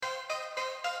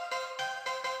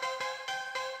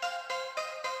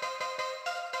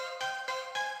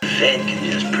Fed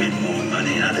can just print more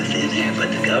money out of thin air, but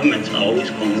the government's always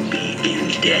going to be in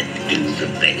debt to the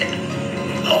Fed.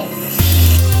 Always.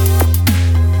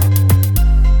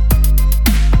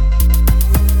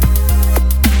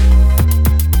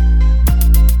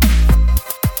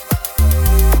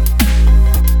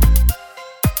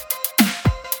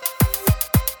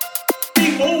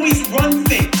 They always run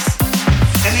things,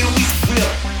 and they always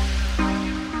will.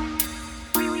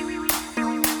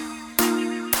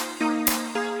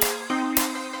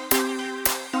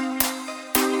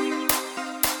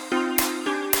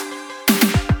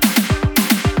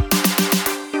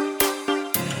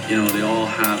 You know, they all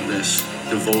have this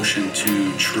devotion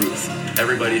to truth.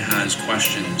 Everybody has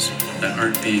questions that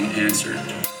aren't being answered.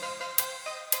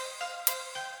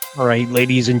 All right,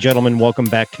 ladies and gentlemen, welcome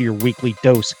back to your weekly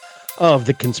dose of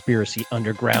the Conspiracy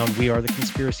Underground. We are the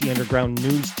Conspiracy Underground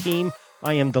news team.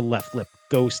 I am the left lip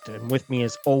Ghost, and with me,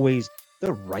 as always,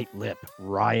 the right lip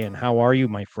Ryan. How are you,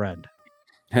 my friend?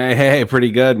 Hey,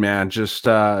 pretty good, man. Just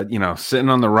sitting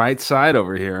on the right side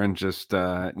over here and just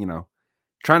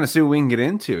trying to see what we can get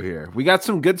into here. We got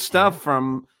some good stuff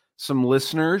from some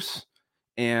listeners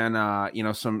and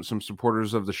some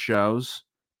supporters of the shows,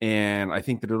 and I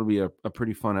think that it'll be a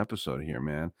pretty fun episode here,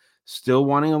 man. Still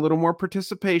wanting a little more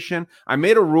participation. I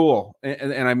made a rule,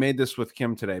 and I made this with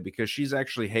Kim today because she's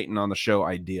actually hating on the show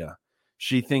idea.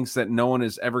 She thinks that no one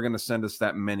is ever going to send us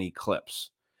that many clips.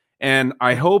 And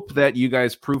I hope that you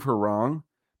guys prove her wrong,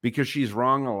 because she's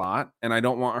wrong a lot, and I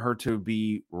don't want her to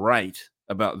be right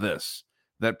about this,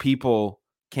 that people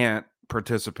can't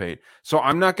participate. So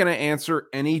I'm not going to answer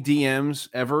any DMs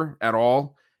ever at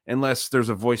all unless there's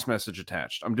a voice message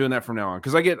attached. I'm doing that from now on,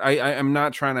 because I'm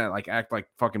not trying to like act like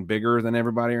fucking bigger than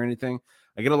everybody or anything.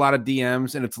 I get a lot of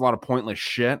DMs, and it's a lot of pointless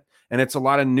shit, and it's a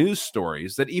lot of news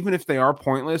stories that even if they are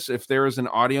pointless, if there is an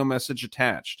audio message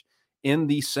attached in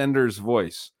the sender's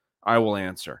voice, I will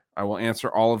answer. I will answer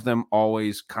all of them,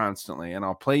 always, constantly, and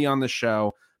I'll play you on the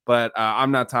show. But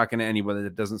I'm not talking to anybody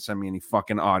that doesn't send me any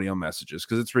fucking audio messages,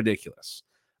 because it's ridiculous.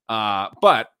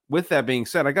 But with that being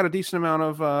said, I got a decent amount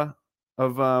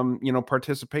of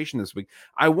participation this week.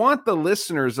 I want the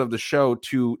listeners of the show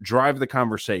to drive the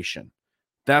conversation.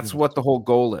 That's what the whole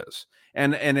goal is.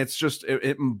 And it's just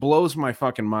it blows my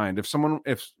fucking mind if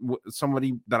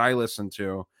somebody that I listen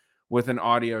to with an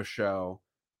audio show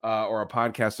or a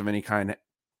podcast of any kind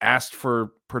asked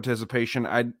for participation,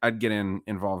 I'd get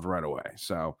involved right away.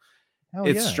 So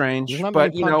it's strange. There's not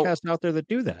but many podcasts out there that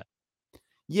do that.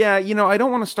 Yeah, I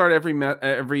don't want to start every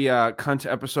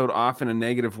cunt episode off in a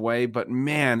negative way, but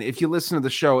man, if you listen to the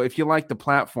show, if you like the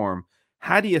platform,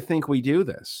 how do you think we do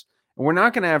this? And we're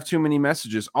not going to have too many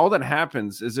messages. All that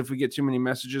happens is if we get too many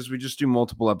messages, we just do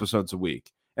multiple episodes a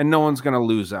week, and no one's going to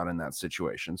lose out in that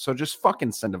situation. So just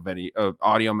fucking send a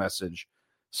audio message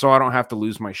so I don't have to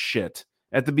lose my shit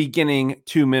at the beginning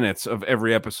 2 minutes of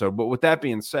every episode. But with that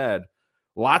being said,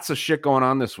 lots of shit going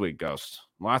on this week, Ghost.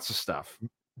 Lots of stuff.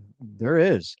 There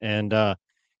is. And I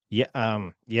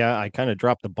kind of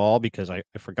dropped the ball because I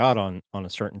forgot on a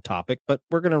certain topic, but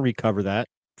we're going to recover that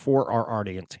for our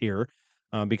audience here,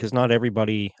 because not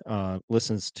everybody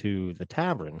listens to the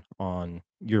tavern on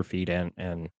your feed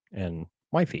and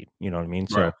my feed. You know what I mean?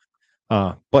 Right.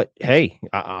 So, but hey,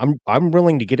 I'm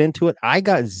willing to get into it. I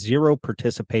got zero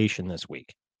participation this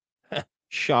week.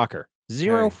 Shocker.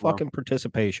 Zero fucking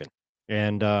participation.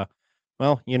 And I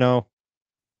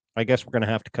guess we're gonna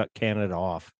have to cut Canada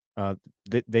off.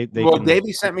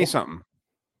 Davey sent me something.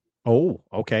 Oh,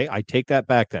 okay. I take that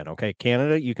back then. Okay,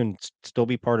 Canada, you can still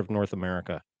be part of North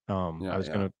America. I was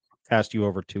gonna cast you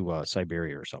over to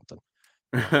Siberia or something.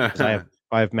 'Cause I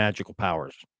have magical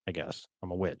powers. I guess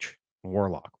I'm a witch, a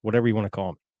warlock, whatever you want to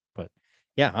call me. But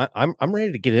yeah, I'm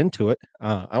ready to get into it.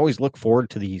 I always look forward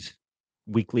to these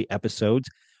weekly episodes.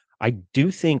 I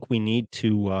do think we need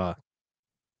to.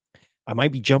 I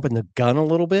might be jumping the gun a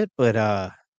little bit, but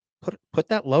put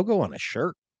that logo on a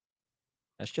shirt.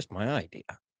 That's just my idea.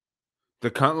 The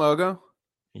cunt logo?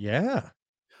 Yeah.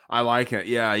 I like it.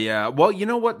 Yeah. Well, you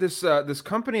know what? This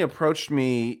company approached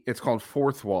me. It's called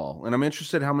Fourth Wall, and I'm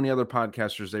interested how many other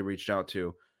podcasters they reached out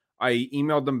to. I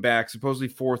emailed them back. Supposedly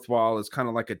Fourth Wall is kind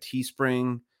of like a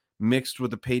Teespring mixed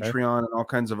with a Patreon and all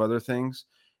kinds of other things.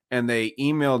 And they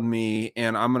emailed me,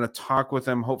 and I'm going to talk with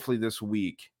them hopefully this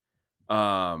week.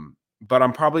 But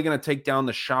I'm probably going to take down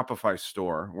the Shopify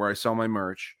store where I sell my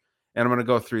merch, and I'm going to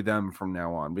go through them from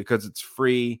now on because it's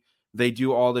free. They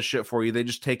do all the shit for you. They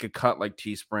just take a cut like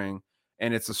Teespring,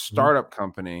 and it's a startup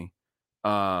company.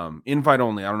 Invite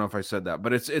only. I don't know if I said that,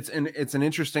 but it's an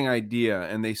interesting idea,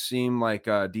 and they seem like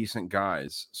decent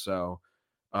guys. So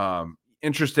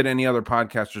interested any other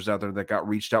podcasters out there that got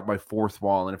reached out by Fourth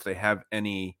Wall, and if they have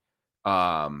any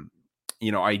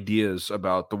ideas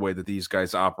about the way that these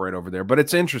guys operate over there. But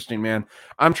it's interesting, man.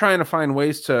 I'm trying to find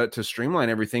ways to streamline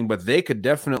everything, but they could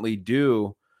definitely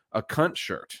do a cunt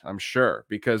shirt, I'm sure,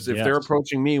 because if they're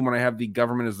approaching me when I have the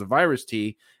government is the virus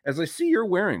tee, as I see you're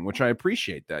wearing, which I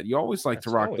appreciate that. You always like to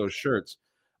rock those shirts.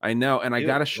 I know. And I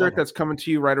got a shirt that's coming to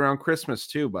you right around Christmas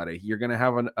too, buddy. You're going to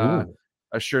have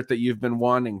a shirt that you've been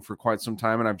wanting for quite some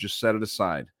time, and I've just set it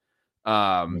aside.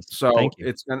 So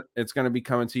it's going to be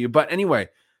coming to you. But anyway,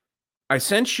 I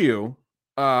sent you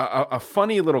a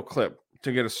funny little clip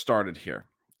to get us started here.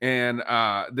 And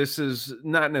this is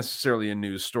not necessarily a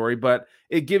news story, but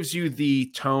it gives you the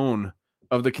tone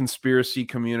of the conspiracy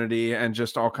community and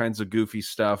just all kinds of goofy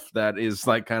stuff that is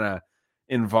like kind of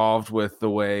involved with the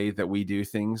way that we do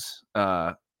things,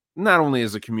 not only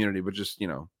as a community, but just,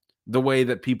 the way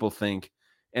that people think.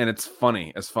 And it's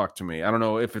funny as fuck to me. I don't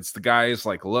know if it's the guy's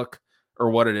like look or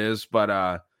what it is,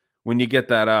 but when you get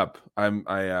that up, I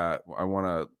want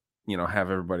to,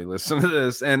 have everybody listen to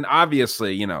this. And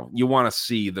obviously, you want to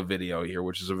see the video here,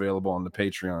 which is available on the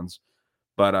Patreons.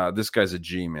 But this guy's a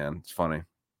G, man. It's funny.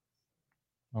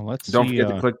 Well, Don't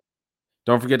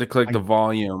forget to click the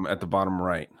volume at the bottom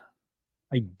right.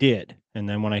 I did. And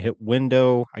then when I hit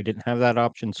window, I didn't have that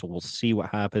option. So we'll see what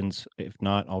happens. If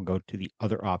not, I'll go to the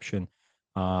other option.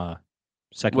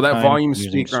 Second that time volume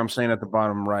speaker, I'm saying at the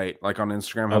bottom right, like on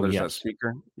Instagram, how there's that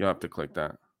speaker. You'll have to click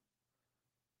that.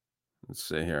 Let's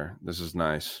see here. This is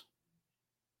nice.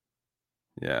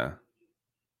 Yeah.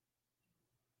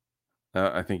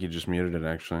 I think you just muted it,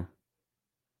 actually.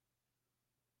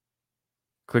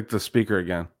 Click the speaker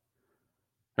again.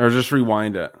 Or just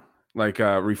rewind it. Like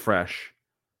refresh.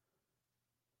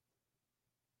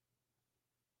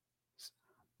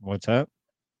 What's that?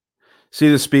 See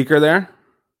the speaker there?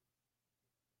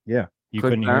 Yeah. You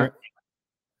couldn't hear it?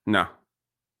 No.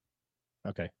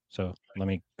 Okay. So let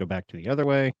me go back to the other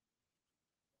way.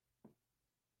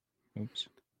 Oops.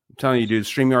 I'm telling you, dude,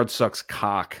 StreamYard sucks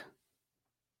cock.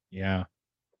 Yeah.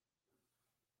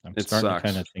 I'm starting to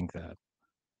kind of think that.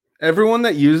 Everyone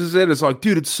that uses it is like,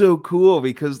 dude, it's so cool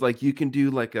because like you can do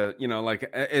like a,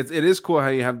 it is cool how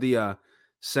you have the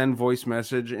send voice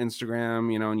message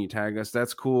Instagram, and you tag us.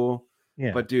 That's cool.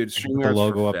 Yeah. But dude, StreamYard's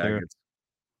logo up there.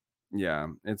 Yeah,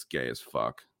 it's gay as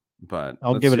fuck. But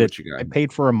I'll give it I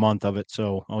paid for a month of it,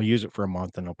 so I'll use it for a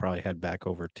month and I'll probably head back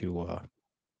over to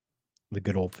the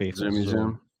good old faithful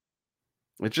Zoom.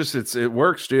 It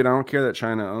works, dude. I don't care that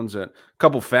China owns it. A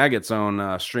couple faggots own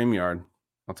StreamYard.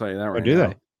 I'll tell you that right now. Do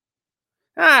they?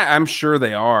 I'm sure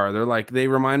they are. They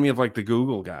remind me of like the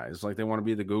Google guys. Like they want to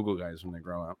be the Google guys when they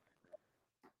grow up.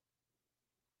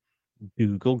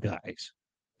 Google guys.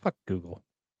 Fuck Google.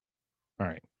 All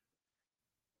right.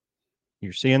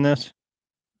 You're seeing this?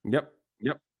 Yep.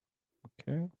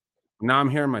 Okay. Now I'm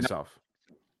hearing myself.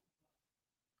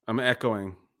 I'm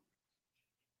echoing.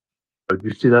 Did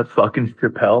you see that fucking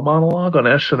Chappelle monologue on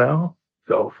SNL?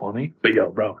 So funny. But yo,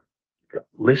 bro,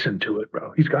 listen to it,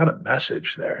 bro. He's got a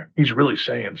message there. He's really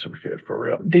saying some shit for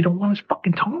real. They don't want us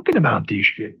fucking talking about these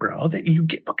shit, bro. You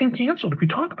get fucking canceled if you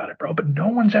talk about it, bro. But no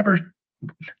one's ever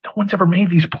made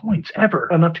these points ever.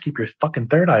 Not to keep your fucking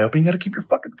third eye open. You got to keep your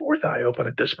fucking fourth eye open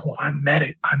at this point. I met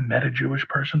a Jewish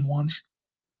person once.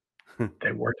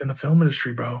 They worked in the film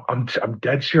industry, bro. I'm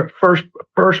dead serious. First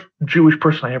Jewish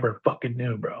person I ever fucking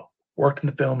knew, bro. Worked in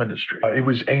the film industry. It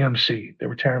was AMC. They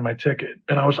were tearing my ticket.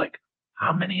 And I was like,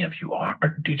 how many of you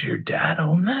did your dad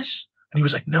own this? And he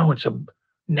was like, no, it's a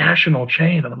national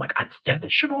chain. And I'm like, a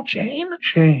national chain?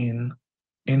 Chain.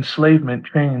 Enslavement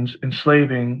chains.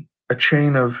 Enslaving a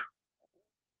chain of...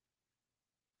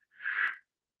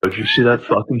 Did you see that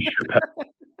fucking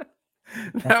Chappelle?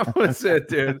 That was it,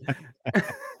 dude.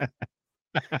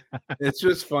 It's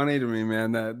just funny to me,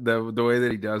 man, that the way that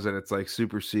he does it, it's like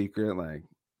super secret. Like,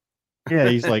 yeah,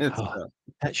 he's like,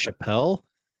 that Chappelle?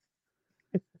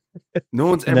 No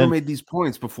one's ever made these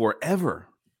points before, ever.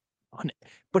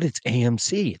 But it's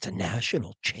AMC. It's a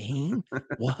national chain.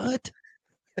 What?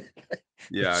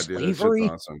 Yeah, dude, that's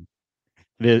awesome.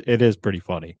 It is pretty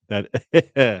funny. That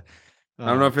I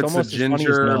don't know if it's a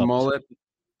ginger mullet,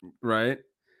 right?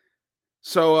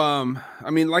 So,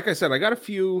 I mean, like I said, I got a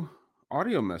few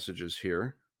audio messages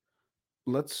here.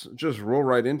 Let's just roll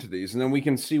right into these, and then we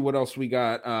can see what else we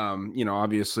got.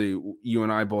 Obviously, you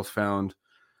and I both found,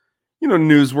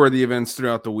 newsworthy events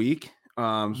throughout the week.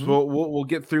 So we'll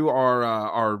get through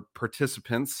our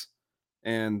participants,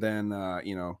 and then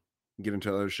get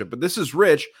into other shit. But this is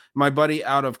Rich, my buddy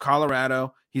out of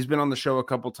Colorado. He's been on the show a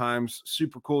couple times.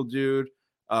 Super cool dude.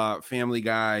 Family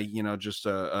guy, just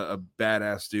a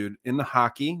badass dude in the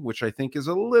hockey, which I think is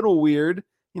a little weird.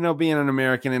 Being an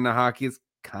American in the hockey, it's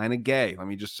kind of gay. Let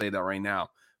me just say that right now.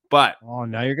 But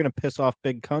now you're gonna piss off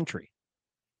Big Country.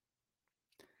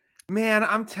 Man,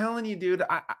 I'm telling you, dude,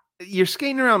 you're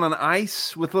skating around on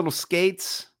ice with little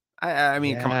skates. I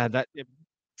mean, come on.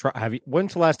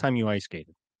 When's the last time you ice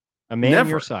skated? A man Never.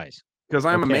 your size. Because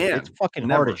I'm a man. It's fucking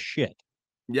hard as shit.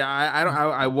 Yeah,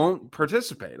 I won't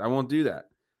participate. I won't do that.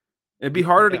 It'd be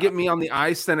harder to get me on the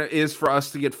ice than it is for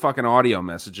us to get fucking audio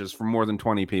messages from more than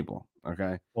 20 people.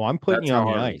 Okay. Well, I'm putting you on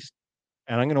the ice,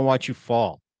 and I'm gonna watch you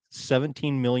fall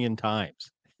 17 million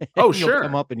times. Oh, you'll sure.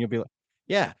 come up and you'll be like,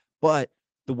 yeah, but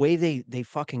the way they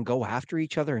fucking go after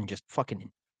each other and just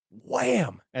fucking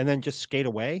wham, and then just skate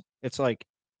away. It's like,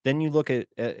 then you look at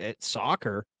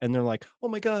soccer and they're like, oh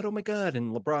my God, and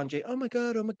LeBron James, oh my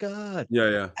God.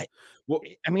 Yeah. Well,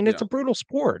 I mean, it's a brutal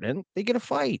sport and they get a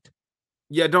fight.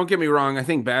 Yeah, don't get me wrong. I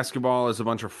think basketball is a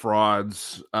bunch of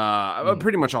frauds.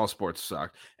 Pretty much all sports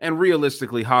suck. And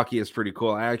realistically, hockey is pretty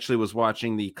cool. I actually was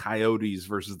watching the Coyotes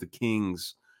versus the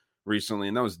Kings recently,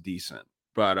 and that was decent.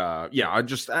 But yeah,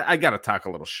 I gotta talk a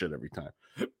little shit every time.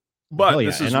 But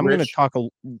this is I'm gonna talk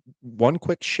one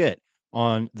quick shit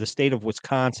on the state of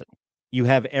Wisconsin. You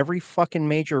have every fucking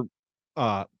major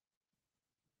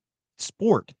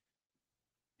sport,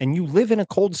 and you live in a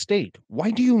cold state.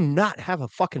 Why do you not have a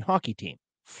fucking hockey team?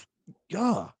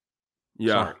 Yeah.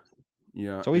 Sorry.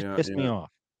 Yeah. It's always pissed me off.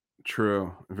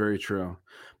 True. Very true.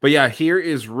 But yeah, here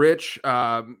is Rich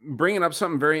bringing up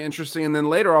something very interesting. And then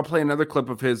later I'll play another clip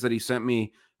of his that he sent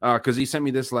me because he sent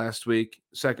me this last week.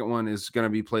 Second one is going to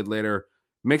be played later.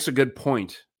 Makes a good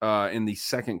point in the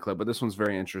second clip, but this one's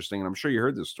very interesting. And I'm sure you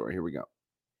heard this story. Here we go.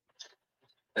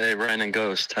 Hey, Ryan and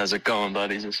Ghost. How's it going,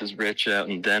 buddies? This is Rich out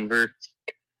in Denver.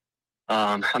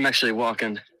 I'm actually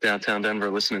walking downtown Denver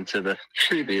listening to the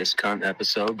previous cunt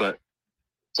episode, but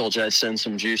told you I'd send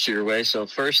some juice your way. So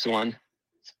first one,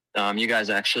 you guys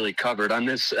actually covered on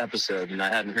this episode, and I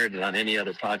hadn't heard it on any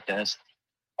other podcast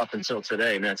up until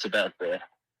today, and that's about the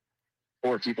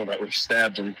 4 people that were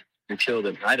stabbed and killed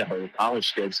in Idaho,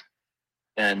 college kids,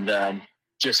 and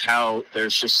just how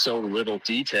there's just so little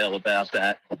detail about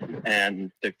that.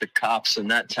 And the cops in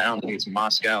that town, I think it's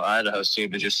Moscow, Idaho, seem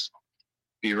to just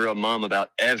be real mum about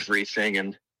everything,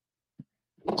 and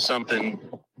something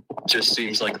just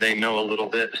seems like they know a little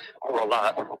bit or a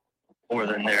lot more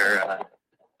than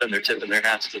they're tipping their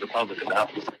hats to the public about.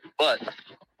 But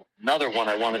another one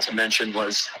I wanted to mention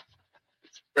was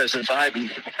President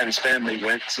Biden and his family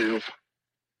went to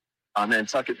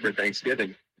Nantucket for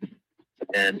Thanksgiving,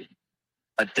 and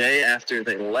a day after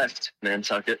they left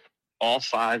Nantucket, all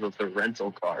 5 of the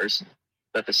rental cars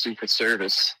that the Secret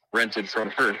Service rented from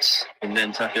Hertz in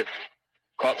Nantucket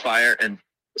caught fire and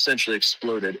essentially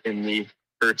exploded in the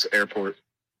Hertz airport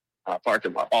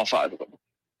parking lot, all 5 of them,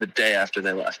 the day after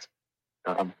they left.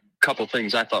 Couple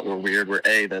things I thought were weird were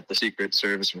A, that the Secret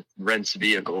Service rents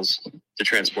vehicles to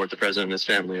transport the president and his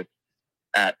family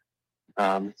at,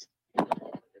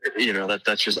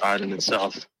 that's just odd in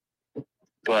itself.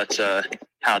 But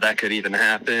how that could even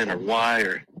happen or why,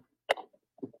 or,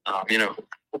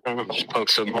 just poke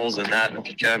some holes in that if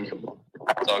you can.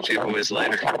 Talk to you boys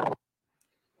later.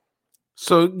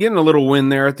 So getting a little win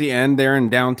there at the end there in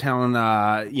downtown,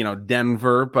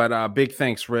 Denver. But big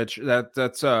thanks, Rich.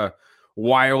 That's a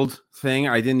wild thing.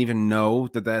 I didn't even know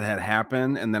that had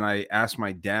happened. And then I asked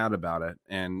my dad about it,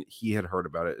 and he had heard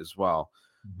about it as well.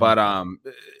 But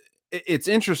it's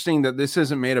interesting that this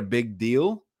isn't made a big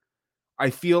deal. I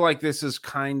feel like this is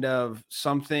kind of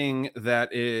something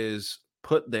that is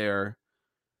put there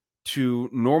to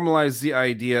normalize the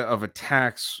idea of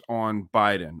attacks on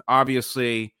Biden.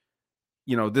 Obviously,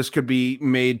 this could be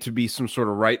made to be some sort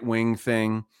of right-wing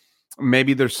thing.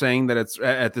 Maybe they're saying that it's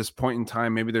at this point in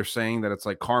time, maybe they're saying that it's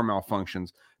like car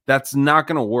malfunctions. That's not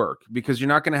going to work because you're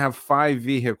not going to have 5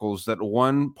 vehicles that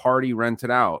one party rented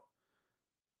out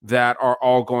that are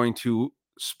all going to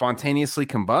spontaneously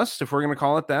combust, if we're going to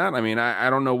call it that. I mean, I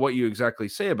don't know what you exactly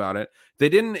say about it. They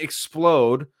didn't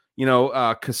explode,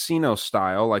 casino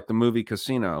style, like the movie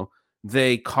Casino.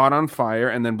 They caught on fire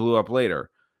and then blew up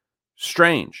later.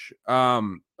 Strange.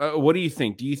 What do you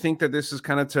think? Do you think that this is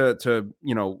kind of to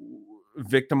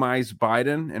victimize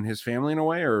Biden and his family in a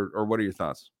way, or what are your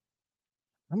thoughts?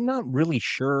 I'm not really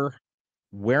sure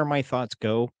where my thoughts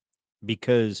go,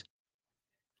 because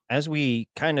as we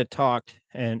kind of talked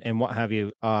and what have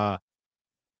you,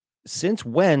 since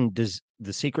when does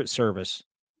the Secret Service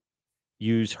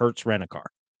use Hertz Rent-A-Car?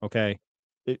 Okay.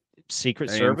 Secret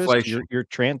Service, inflation. you're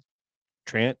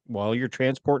you're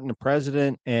transporting the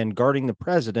president and guarding the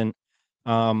president.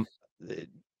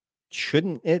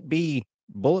 Shouldn't it be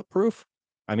bulletproof?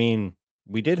 I mean,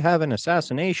 we did have an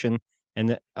assassination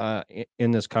in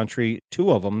this country,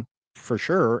 2 of them for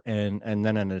sure, and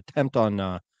then an attempt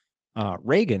on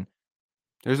Reagan.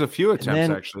 There's a few attempts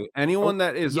then, actually. Anyone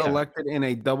that is elected in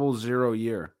a 00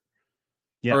 year,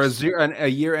 or a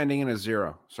year ending in a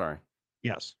 0. Sorry.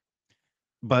 Yes,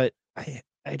 but I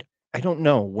don't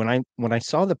know. When I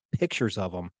saw the pictures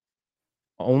of them,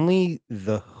 only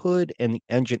the hood and the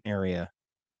engine area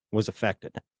was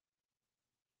affected,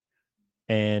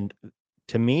 and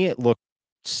to me, it looked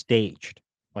staged,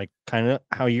 like kind of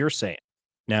how you're saying.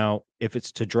 Now, if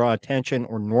it's to draw attention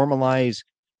or normalize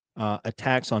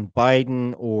attacks on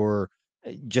Biden or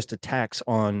just attacks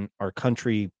on our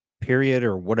country, period,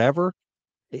 or whatever,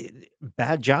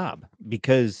 bad job,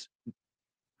 because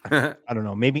I don't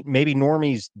know, maybe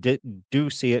normies do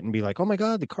see it and be like, "Oh my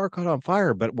god, the car caught on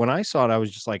fire." But when I saw it, I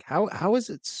was just like, how is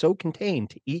it so contained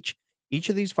to each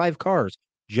of these 5 cars,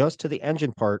 just to the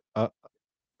engine part,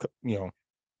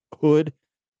 hood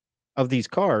of these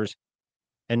cars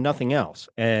and nothing else?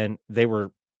 And they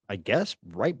were, I guess,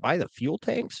 right by the fuel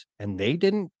tanks, and they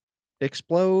didn't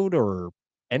explode or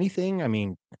anything. I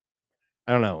mean,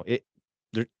 I don't know.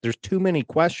 There's too many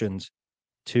questions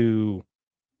to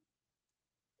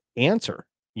answer.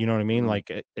 You know what I mean?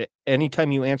 Like,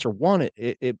 anytime you answer one,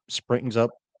 it springs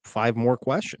up 5 more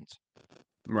questions.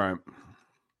 Right.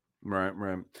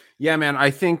 Yeah, man.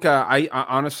 I think I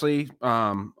honestly,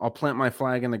 I'll plant my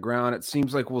flag in the ground. It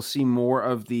seems like we'll see more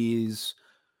of these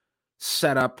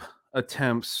setup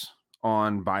attempts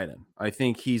on Biden. I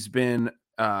think he's been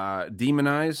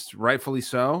demonized, rightfully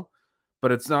so,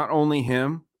 but it's not only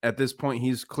him. At this point,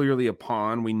 he's clearly a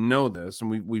pawn. We know this,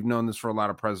 and we've known this for a lot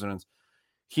of presidents.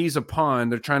 He's a pawn.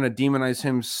 They're trying to demonize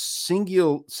him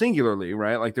singularly,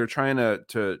 right? Like they're trying to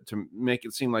make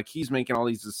it seem like he's making all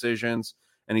these decisions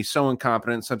and he's so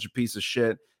incompetent, such a piece of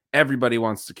shit. Everybody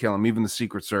wants to kill him, even the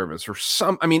Secret Service or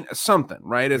something,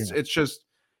 right?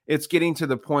 It's getting to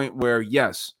the point where,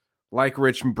 yes, like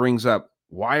Rich brings up,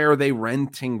 why are they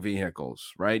renting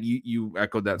vehicles, right? You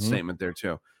echoed that statement there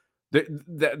too.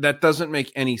 That doesn't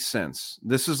make any sense.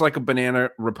 This is like a banana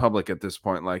republic at this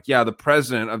point. Like, yeah, the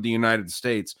president of the United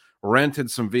States rented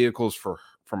some vehicles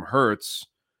from Hertz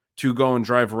to go and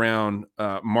drive around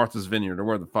Martha's Vineyard or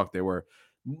where the fuck they were.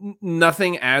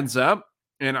 Nothing adds up.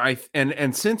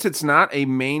 And since it's not a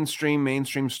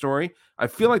mainstream story, I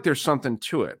feel like there's something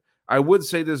to it. I would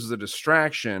say this is a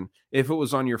distraction if it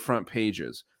was on your front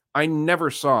pages. I never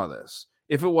saw this.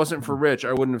 If it wasn't for Rich,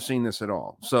 I wouldn't have seen this at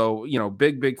all. So,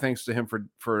 big thanks to him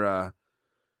for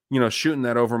shooting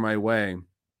that over my way.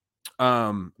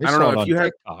 I don't know if you had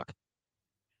TikTok.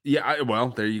 Yeah, well,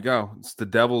 there you go. It's the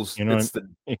devil's.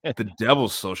 The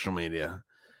devil's social media.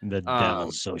 The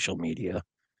devil's social media.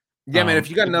 Yeah, man. If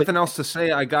you got nothing else to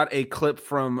say, I got a clip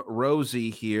from Rosie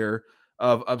here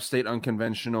of Upstate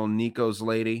Unconventional, Nico's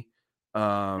lady.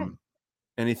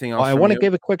 Anything else? I want to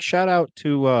give a quick shout out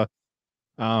to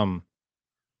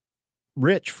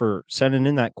Rich for sending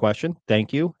in that question.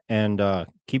 Thank you, and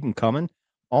keep them coming.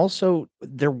 Also,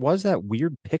 there was that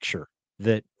weird picture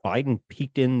that Biden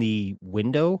peeked in the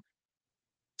window,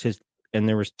 and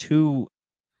there was 2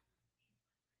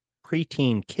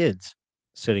 preteen kids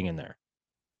sitting in there,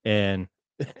 and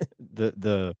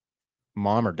the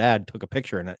mom or dad took a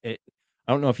picture, and I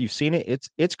don't know if you've seen it.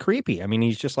 It's creepy. I mean,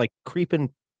 he's just like creeping,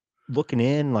 looking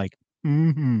in, like,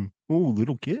 oh,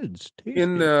 little kids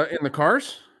in the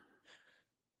cars.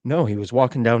 No, he was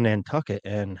walking down Nantucket,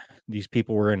 and these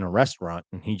people were in a restaurant,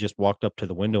 and he just walked up to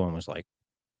the window and was like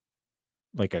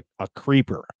a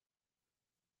creeper.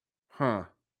 Huh.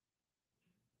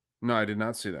 No, I did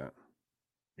not see that.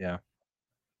 Yeah.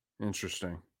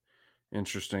 Interesting.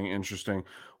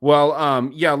 Well,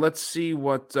 yeah, let's see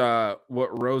what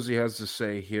Rosie has to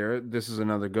say here. This is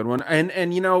another good one. And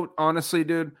honestly,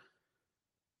 dude,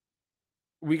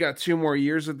 we got 2 more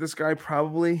years of this guy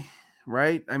probably.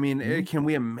 Right? I mean, can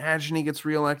we imagine he gets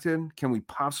reelected? Can we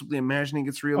possibly imagine he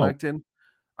gets reelected?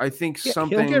 I think he'll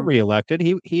get reelected.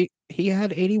 He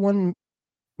had 81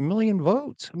 million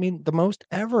votes. I mean, the most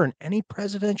ever in any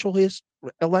presidential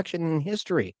election in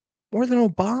history. More than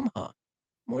Obama,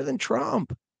 more than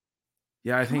Trump.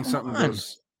 Yeah, I think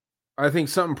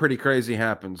something pretty crazy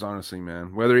happens, honestly,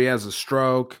 man. Whether he has a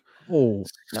stroke. Oh,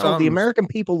 no, the American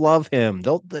people love him.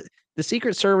 The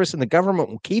Secret Service and the government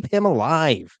will keep him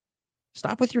alive.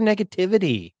 Stop with your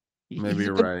negativity. Maybe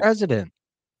you're right. President.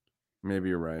 Maybe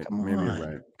you're right. Maybe you're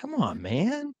right. Come on,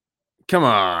 man. Come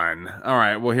on. All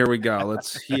right. Well, here we go.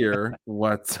 Let's hear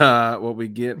what we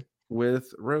get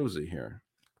with Rosie here.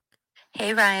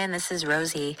 Hey, Ryan. This is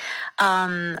Rosie.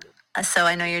 So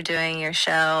I know you're doing your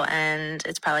show, and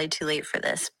it's probably too late for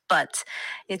this, but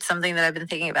it's something that I've been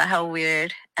thinking about. How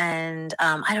weird. And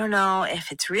I don't know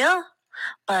if it's real.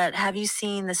 but have you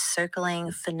seen the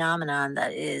circling phenomenon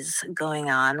that is going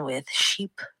on with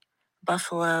sheep,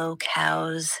 buffalo,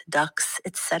 cows, ducks,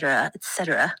 etc.,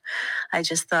 etc.? I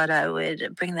just thought I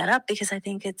would bring that up because I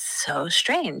think it's so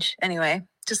strange. Anyway,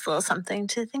 just a little something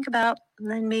to think about and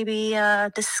then maybe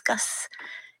discuss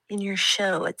in your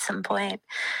show at some point.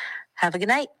 Have a good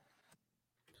night.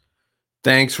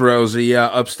 Thanks, Rosie. Yeah,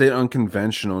 Upstate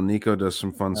Unconventional. Nico does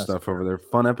some fun stuff over there.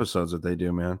 Fun episodes that they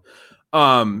do, man.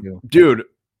 Dude,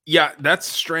 yeah, that's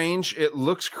strange. It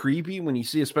looks creepy when you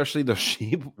see, especially the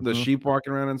sheep, sheep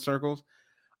walking around in circles.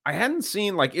 I hadn't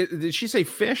seen did she say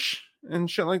fish and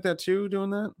shit like that too?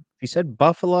 Doing that? He said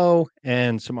buffalo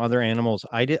and some other animals.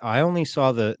 I only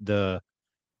saw the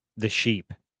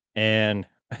sheep, and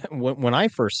when I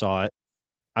first saw it,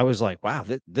 I was like, wow,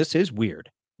 this is weird.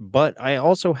 But I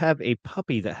also have a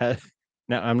puppy that has.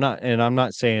 Now I'm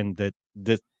not saying that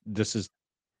this is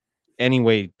any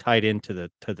way tied into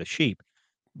the sheep,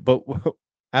 but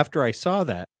after I saw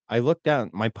that, I looked down.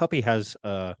 My puppy has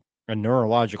a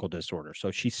neurological disorder,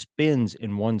 so she spins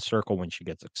in one circle when she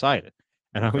gets excited,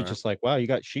 and I was just like, wow, you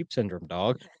got sheep syndrome,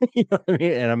 dog. You know what I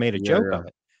mean? And I made a joke of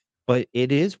it, but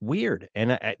it is weird,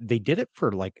 and they did it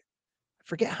for I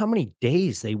forget how many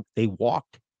days they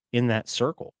walked in that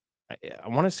circle. I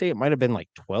want to say it might have been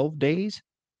 12 days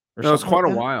or No, it's something quite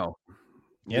like a that. while.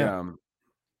 Yeah.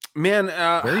 Man,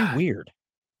 very weird.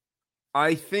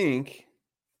 I think,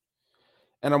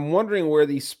 and I'm wondering where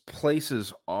these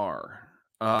places are,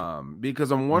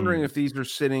 because I'm wondering if these are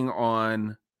sitting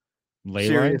on ley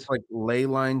serious lines, ley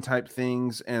line type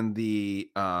things, and the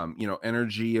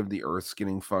energy of the Earth's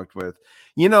getting fucked with.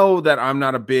 You know that I'm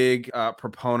not a big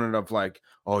proponent of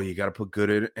oh, you got to put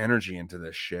good energy into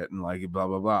this shit and blah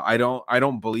blah blah. I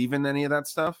don't believe in any of that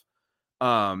stuff,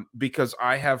 because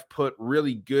I have put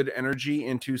really good energy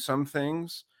into some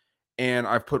things, and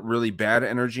I've put really bad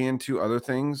energy into other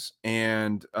things,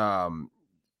 and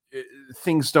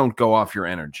things don't go off your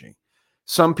energy.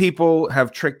 Some people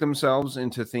have tricked themselves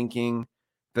into thinking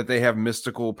that they have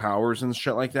mystical powers and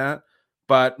shit like that,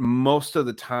 but most of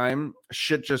the time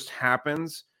shit just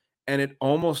happens, and it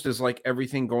almost is like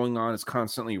everything going on is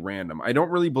constantly random. I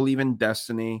don't really believe in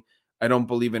destiny. I don't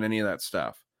believe in any of that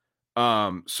stuff.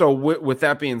 So with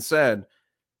that being said,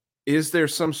 is there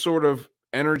some sort of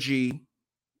energy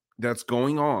that's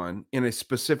going on in a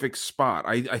specific spot?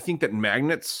 I think that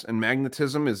magnets and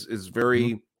magnetism is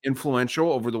very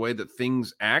influential over the way that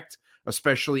things act,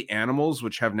 especially animals,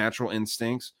 which have natural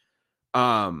instincts.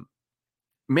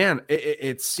 Man,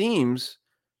 it seems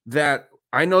that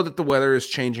I know that the weather is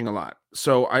changing a lot.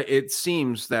 So it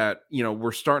seems that,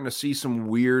 we're starting to see some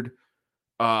weird,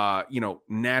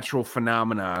 natural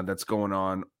phenomena that's going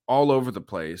on all over the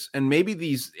place. And maybe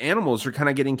these animals are kind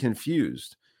of getting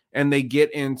confused, and they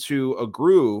get into a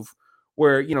groove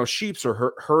where, sheeps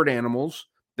are herd animals.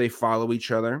 They follow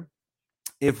each other.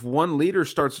 If one leader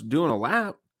starts doing a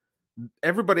lap,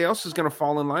 everybody else is going to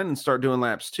fall in line and start doing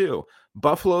laps too.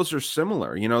 Buffaloes are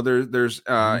similar. There's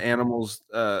animals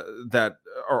that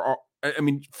are, I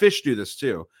mean, fish do this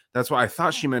too. That's why I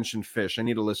thought she mentioned fish. I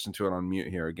need to listen to it on mute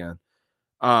here again.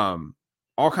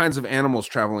 All kinds of animals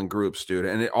travel in groups, dude.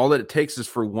 And all that it takes is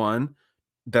for one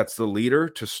that's the leader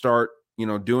to start,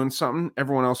 doing something.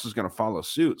 Everyone else is going to follow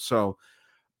suit. So,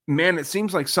 man, it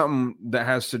seems like something that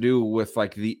has to do with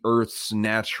the Earth's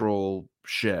natural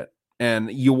shit.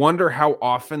 And you wonder how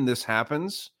often this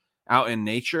happens out in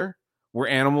nature, where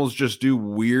animals just do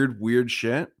weird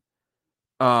shit.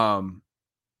 But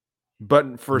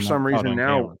for some reason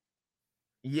now,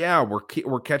 yeah,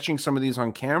 we're catching some of these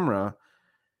on camera,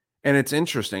 and it's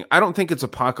interesting. I don't think it's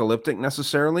apocalyptic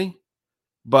necessarily,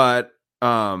 but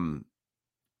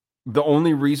the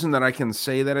only reason that I can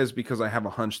say that is because I have a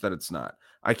hunch that it's not.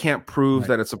 I can't prove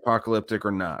that it's apocalyptic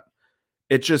or not.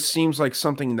 It just seems like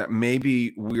something that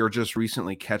maybe we are just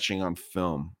recently catching on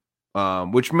film,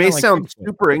 which may sound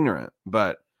super ignorant,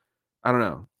 but I don't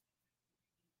know.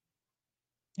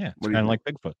 Yeah, it's kind of like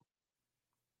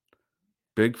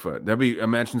Bigfoot.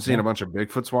 Imagine seeing a bunch of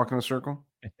Bigfoots walking in a circle.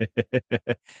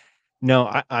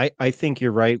 No, I think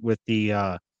you're right with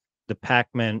the pack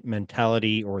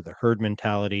mentality or the herd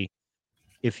mentality.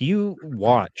 If you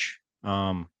watch,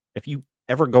 if you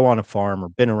ever go on a farm or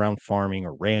been around farming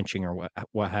or ranching or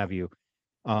what have you,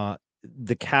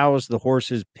 the cows, the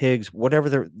horses, pigs, whatever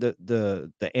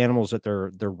the animals that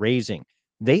they're raising,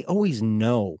 they always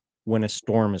know when a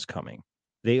storm is coming.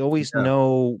 They always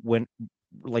know when,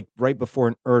 right before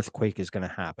an earthquake is going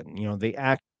to happen. They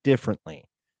act differently.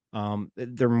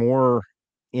 They're more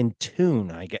in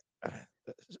tune,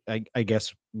 I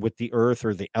guess, with the earth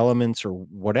or the elements or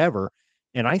whatever.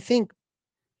 And I think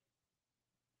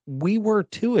we were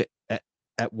too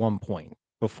at one point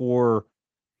before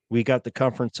we got the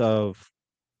comforts of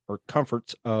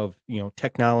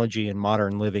technology and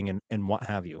modern living and what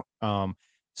have you.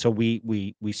 So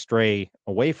we stray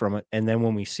away from it, and then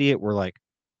when we see it, we're like,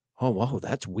 oh, whoa,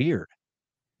 that's weird.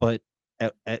 But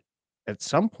at at at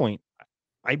some point,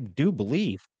 I do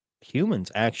believe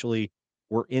humans actually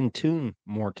were in tune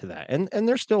more to that, and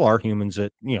there still are humans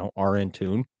that are in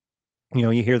tune. You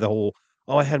hear the whole,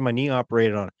 "Oh, I had my knee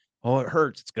operated on. Oh, it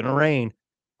hurts. It's gonna rain."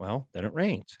 Well, then it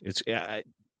rains. I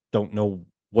don't know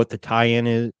what the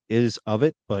tie-in is of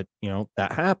it, but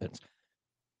that happens.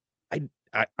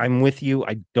 I'm with you.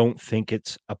 I don't think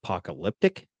it's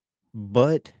apocalyptic,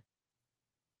 but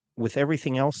with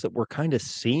everything else that we're kind of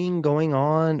seeing going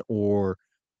on or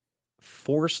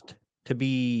forced to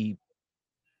be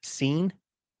seen,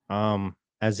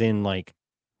 as in like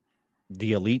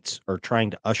the elites are trying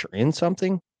to usher in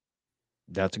something,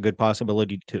 that's a good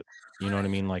possibility too. You know what I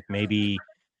mean? Like maybe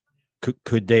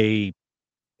could they?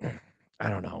 I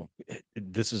don't know.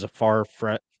 This is a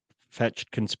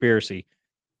fetched conspiracy.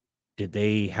 Did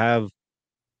they have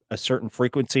a certain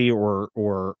frequency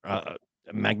or a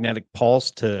magnetic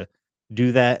pulse to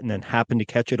do that, and then happen to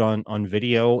catch it on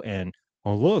video? And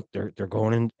oh, look, they're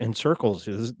going in circles.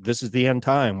 This is the end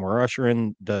time. We're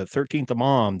ushering the 13th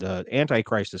Imam. The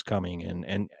Antichrist is coming,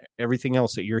 and everything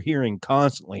else that you're hearing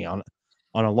constantly on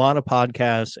a lot of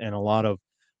podcasts and a lot of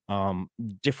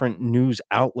different news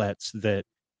outlets that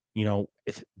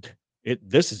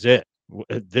this is it.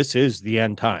 This is the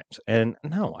end times. And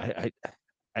no, I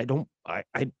don't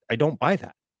buy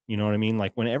that. You know what I mean?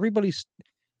 Like when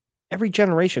every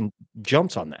generation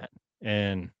jumps on that,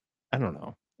 and I don't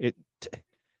know.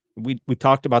 We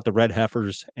talked about the red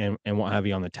heifers and what have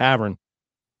you on the tavern.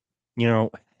 You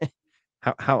know,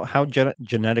 how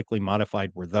genetically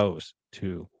modified were those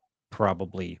to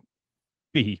probably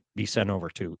be sent over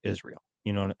to Israel?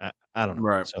 I don't know.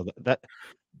 Right. So that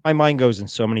my mind goes in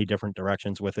so many different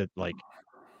directions with it. Like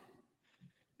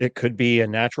it could be a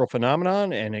natural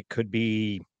phenomenon, and it could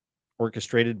be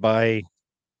orchestrated by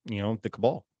the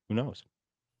cabal. Who knows?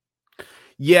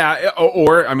 Yeah,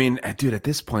 or I mean, dude, at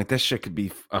this point, that shit could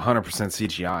be 100%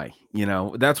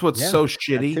 CGI. That's what's so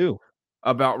shitty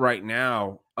about right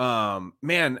now.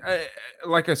 Man,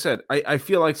 like I said, I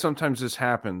feel like sometimes this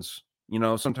happens.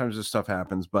 Sometimes this stuff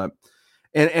happens, but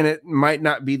and it might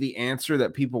not be the answer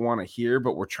that people want to hear,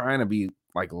 but we're trying to be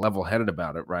like level-headed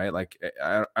about it, right? Like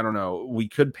I don't know, we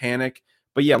could panic,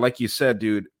 but yeah, like you said,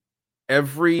 dude,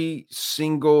 every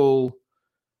single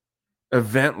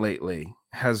event lately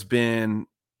has been,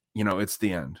 it's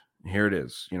the end. Here it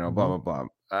is, blah, blah, blah.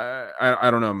 I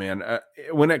don't know, man.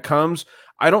 When it comes,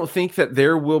 I don't think that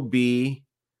there will be,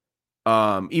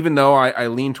 even though I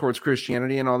lean towards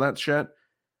Christianity and all that shit,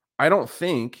 I don't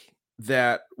think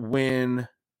that when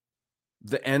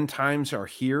the end times are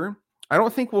here, I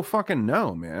don't think we'll fucking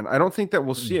know, man. I don't think that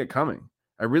we'll see it coming.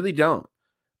 I really don't.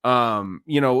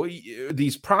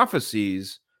 These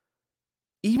prophecies,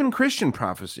 even Christian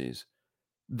prophecies,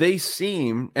 they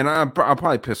seem, and I'll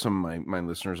probably piss some of my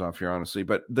listeners off here, honestly,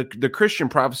 but the Christian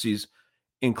prophecies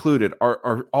included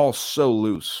are all so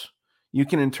loose. You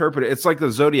can interpret it. It's like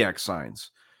the zodiac signs.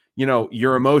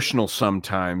 You're emotional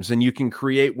sometimes, and you can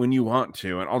create when you want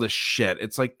to, and all this shit.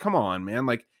 It's like, come on, man.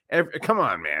 Like, come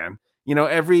on, man.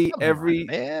 Every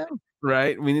man.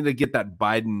 Right. We need to get that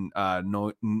Biden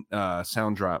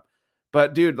sound drop.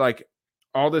 But dude, like,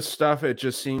 all this stuff, it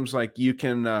just seems like you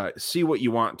can see what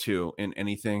you want to in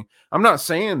anything. I'm not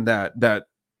saying that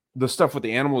the stuff with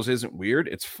the animals isn't weird.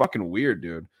 It's fucking weird,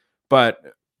 dude. But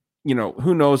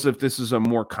who knows if this is a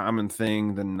more common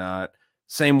thing than not.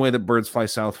 Same way that birds fly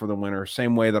south for the winter.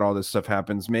 Same way that all this stuff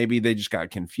happens. Maybe they just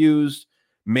got confused.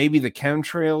 Maybe the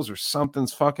chemtrails or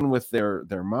something's fucking with their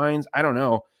minds. I don't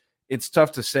know. It's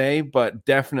tough to say, but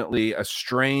definitely a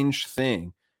strange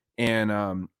thing.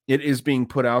 And it is being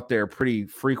put out there pretty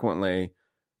frequently,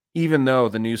 even though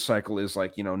the news cycle is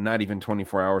like, not even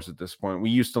 24 hours at this point. We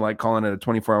used to like calling it a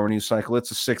 24-hour news cycle.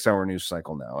 It's a 6-hour news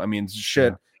cycle now. I mean,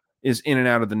 shit is in and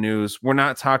out of the news. We're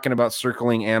not talking about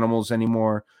circling animals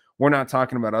anymore. We're not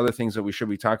talking about other things that we should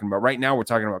be talking about. Right now, we're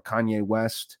talking about Kanye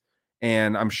West,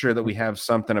 and I'm sure that we have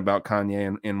something about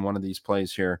Kanye in one of these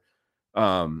plays here.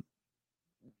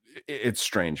 It's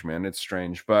strange, man. It's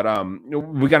strange. But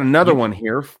we got another one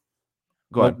here.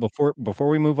 Go ahead. Before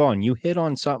we move on, you hit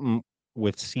on something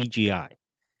with CGI.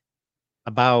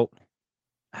 About,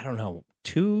 I don't know,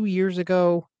 2 years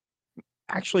ago.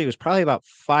 Actually, it was probably about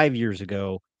 5 years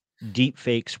ago. Deep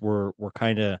fakes were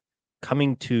kind of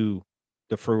coming to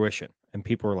the fruition, and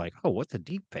people were like, "Oh, what's a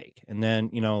deep fake?" And then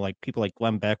like people like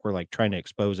Glenn Beck were like trying to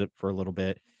expose it for a little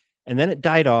bit, and then it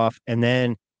died off, and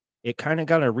then it kind of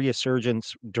got a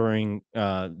resurgence during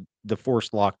the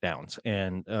forced lockdowns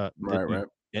and Right.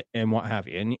 and what have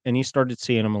you. And you started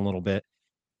seeing them a little bit.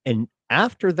 And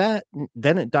after that,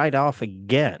 then it died off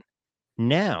again.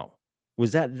 Now,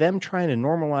 was that them trying to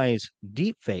normalize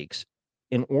deep fakes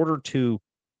in order to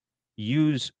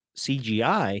use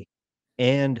CGI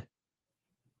and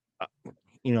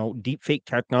deep fake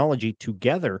technology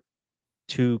together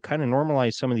to kind of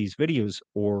normalize some of these videos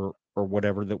or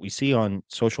whatever that we see on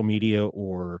social media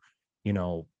or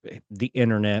the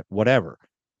internet, whatever?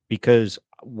 Because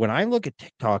when I look at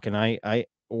TikTok and I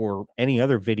or any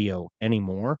other video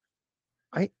anymore,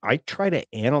 I try to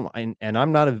analyze, and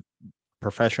I'm not a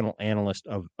professional analyst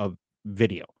of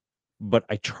video, but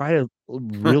I try to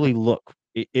really look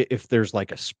if there's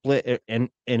like a split, and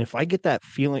if I get that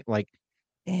feeling like,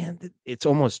 man, it's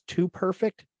almost too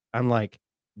perfect, I'm like,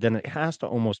 then it has to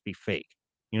almost be fake.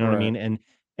 You know what I Right. mean?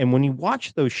 And when you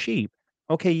watch those sheep,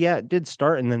 okay, yeah, it did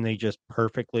start, and then they just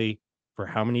perfectly for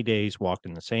how many days walked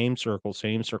in the same circle,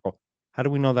 same circle. How do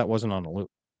we know that wasn't on a loop?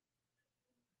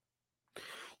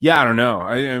 Yeah, I don't know.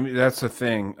 I mean, that's the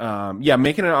thing. Yeah,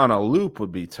 making it on a loop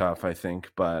would be tough, I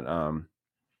think. But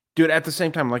dude, at the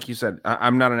same time, like you said,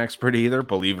 I'm not an expert either,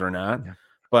 believe it or not. Yeah.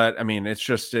 But I mean, it's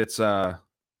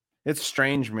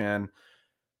strange, man.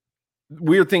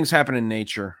 Weird things happen in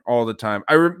nature all the time.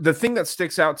 The thing that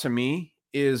sticks out to me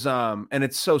is and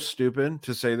it's so stupid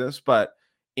to say this, but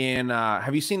in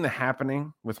have you seen The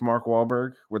Happening with Mark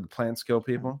Wahlberg where the plants kill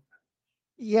people?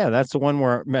 Yeah, that's the one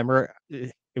where remember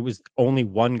it was only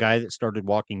one guy that started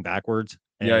walking backwards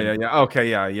and Yeah. Okay,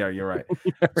 yeah, you're right.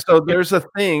 So there's a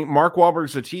thing, Mark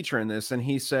Wahlberg's a teacher in this, and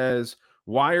he says,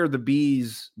 "Why are the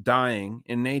bees dying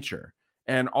in nature?"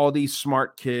 And all these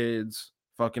smart kids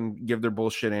fucking give their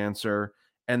bullshit answer.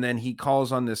 And then he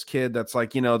calls on this kid that's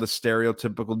like, the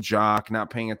stereotypical jock, not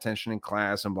paying attention in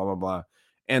class and blah, blah, blah.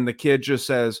 And the kid just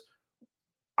says,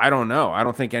 I don't know. I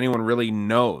don't think anyone really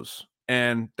knows.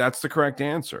 And that's the correct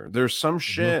answer. There's some Mhm.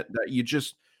 shit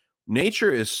that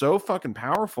nature is so fucking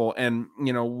powerful. And,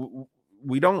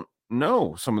 we don't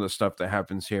know some of the stuff that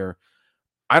happens here.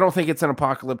 I don't think it's an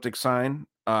apocalyptic sign.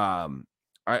 A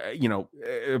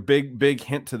big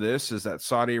hint to this is that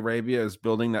Saudi Arabia is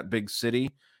building that big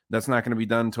city that's not going to be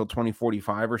done until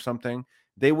 2045 or something.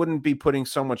 They wouldn't be putting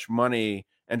so much money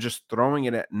and just throwing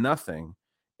it at nothing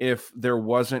if there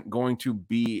wasn't going to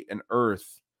be an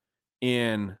Earth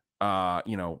in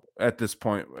at this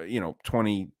point,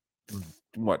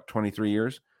 23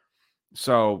 years.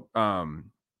 So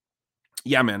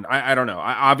yeah, man, I don't know.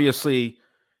 Obviously,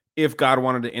 if God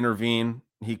wanted to intervene,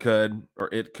 he could, or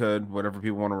it could, whatever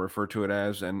people want to refer to it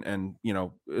as, and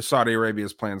Saudi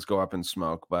Arabia's plans go up in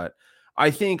smoke. But I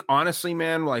think honestly,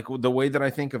 man, like the way that I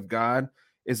think of God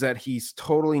is that he's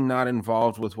totally not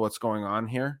involved with what's going on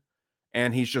here,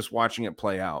 and he's just watching it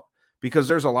play out. Because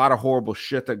there's a lot of horrible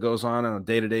shit that goes on a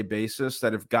day-to-day basis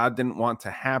that if God didn't want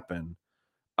to happen,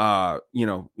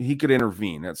 he could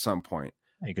intervene at some point.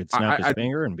 He could snap his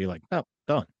finger and be like, "No,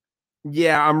 done."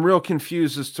 Yeah, I'm real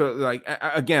confused as to like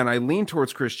again, I lean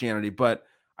towards Christianity, but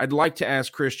I'd like to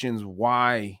ask Christians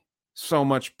why so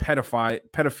much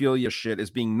pedophilia shit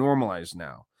is being normalized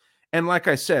now. And like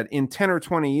I said, in 10 or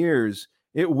 20 years,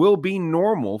 it will be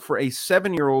normal for a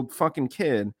 7-year-old fucking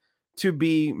kid to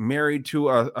be married to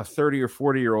a 30 or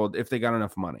 40-year-old if they got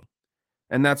enough money.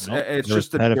 And that's Nope. it's There's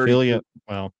just a dirty pedophilia, truth.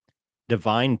 well,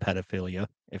 divine pedophilia,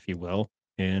 if you will,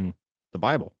 in the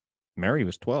Bible. Mary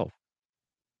was 12.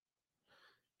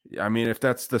 I mean, if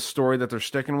that's the story that they're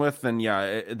sticking with, then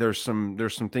yeah, there's some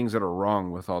things that are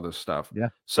wrong with all this stuff. Yeah.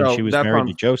 And she So was that's married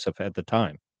to on. Joseph at the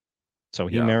time. So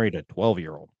he Yeah. married a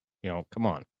 12-year-old. Come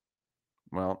on.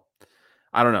 Well,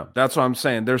 I don't know. That's what I'm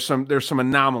saying. There's some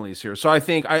anomalies here. So I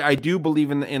think I do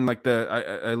believe in like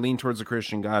I lean towards the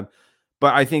Christian God,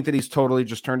 but I think that he's totally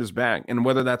just turned his back. And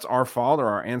whether that's our fault or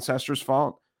our ancestors'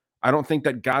 fault, I don't think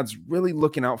that God's really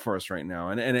looking out for us right now.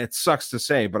 And it sucks to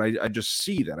say, but I just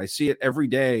see that. I see it every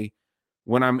day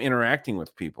when I'm interacting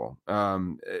with people.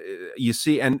 You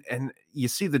see, and you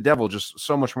see the devil just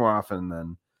so much more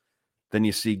often than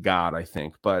you see God, I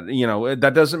think. But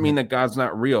that doesn't mean that God's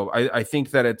not real. I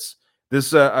think that this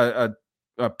is a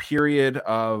period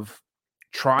of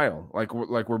trial. Like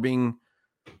we're being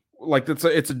like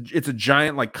it's a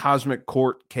giant like cosmic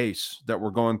court case that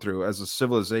we're going through as a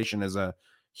civilization, as a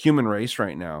human race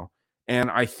right now. And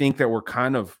I think that we're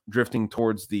kind of drifting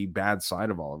towards the bad side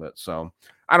of all of it. So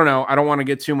I don't know. I don't want to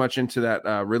get too much into that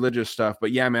religious stuff,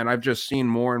 but yeah, man, I've just seen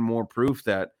more and more proof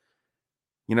that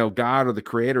God or the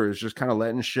creator is just kind of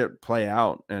letting shit play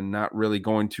out and not really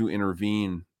going to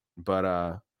intervene.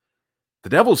 But The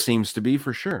devil seems to be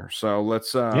for sure. So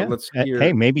let's hear.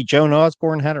 Hey, maybe Joan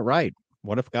Osborne had it right.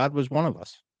 What if God was one of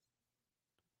us?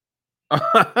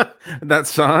 That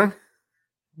song?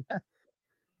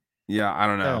 Yeah, I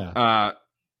don't know. Yeah.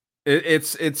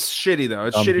 It's shitty though.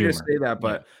 It's Dumb shitty humor. to say that,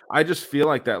 but I just feel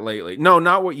like that lately. No,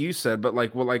 not what you said, but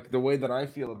like the way that I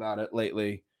feel about it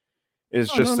lately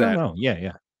is No.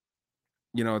 Yeah.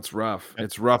 You know, it's rough.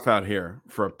 It's rough out here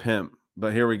for a pimp.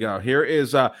 But here we go. Here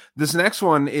is this next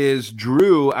one is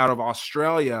Drew out of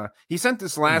Australia. He sent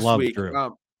this last week.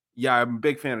 Drew. Yeah, I'm a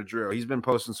big fan of Drew. He's been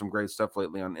posting some great stuff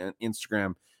lately on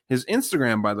Instagram. His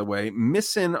Instagram, by the way,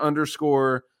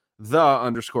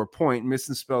 missin_the_point,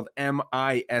 missin spelled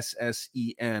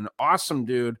MISSEN. Awesome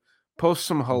dude. Posts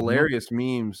some hilarious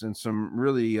memes and some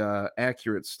really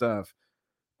accurate stuff.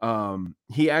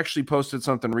 He actually posted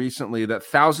something recently that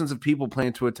thousands of people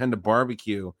plan to attend a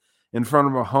barbecue in front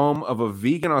of a home of a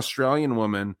vegan Australian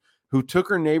woman who took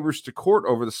her neighbors to court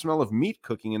over the smell of meat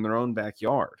cooking in their own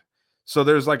backyard. So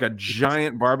there's like a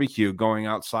giant barbecue going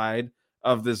outside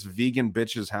of this vegan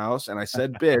bitch's house. And I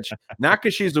said bitch, not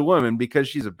because she's a woman, because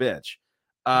she's a bitch.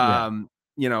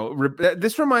 You know,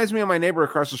 this reminds me of my neighbor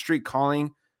across the street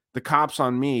calling the cops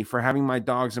on me for having my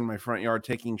dogs in my front yard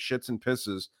taking shits and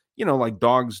pisses, you know, like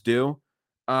dogs do.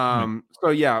 So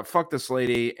yeah, fuck this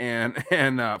lady and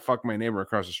fuck my neighbor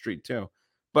across the street too.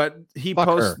 But he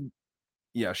posted,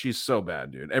 yeah, she's so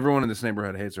bad, dude. Everyone in this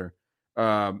neighborhood hates her.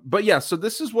 But yeah, so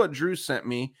this is what Drew sent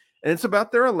me, and it's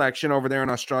about their election over there in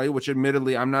Australia, which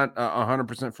admittedly I'm not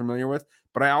 100% familiar with,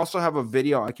 but I also have a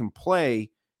video I can play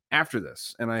after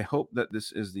this, and I hope that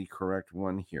this is the correct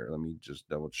one here. Let me just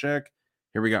double check.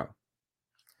 Here we go.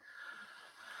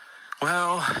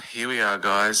 Well, here we are,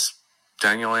 guys.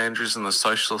 Daniel Andrews and the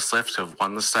Socialist Left have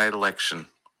won the state election.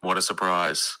 What a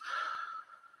surprise.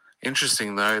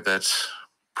 Interesting, though, that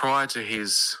prior to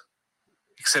his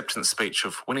acceptance speech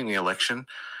of winning the election,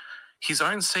 his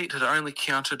own seat had only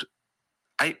counted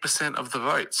 8% of the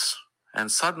votes,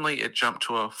 and suddenly it jumped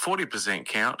to a 40%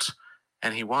 count,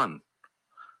 and he won.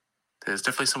 There's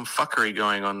definitely some fuckery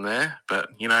going on there, but,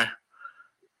 you know,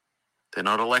 they're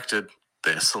not elected,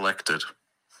 they're selected.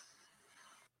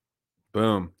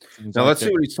 Boom. Now let's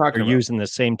see what he's talking about. They're using the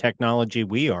same technology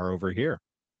we are over here.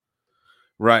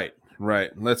 Right.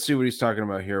 Let's see what he's talking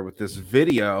about here with this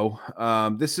video.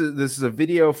 This is a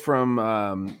video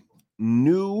from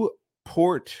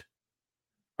Newport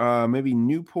Health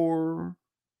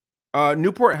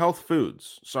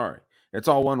Foods. Sorry, it's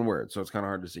all one word, so it's kind of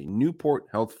hard to see. Newport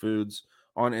Health Foods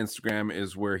on Instagram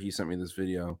is where he sent me this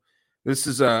video. This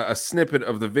is a snippet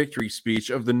of the victory speech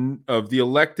of the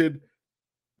elected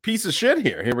piece of shit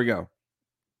here. Here we go.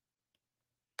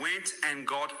 Went and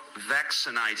got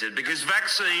vaccinated because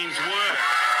vaccines work.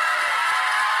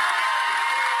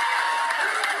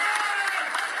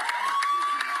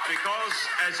 Because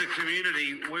as a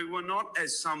community, we were not,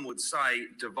 as some would say,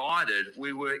 divided.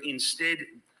 We were instead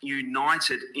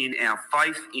united in our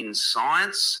faith in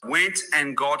science. Went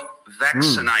and got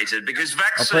vaccinated because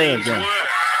vaccines work.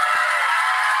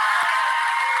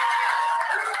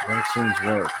 Vaccines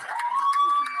work.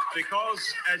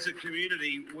 Because as a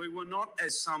community, we were not,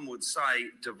 as some would say,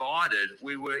 divided.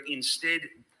 We were instead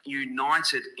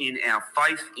united in our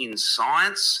faith in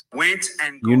science. Went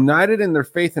and united in their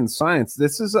faith in science.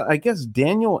 This is, I guess,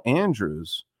 Daniel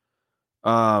Andrews,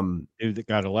 dude that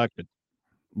got elected.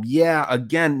 Yeah,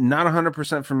 again, not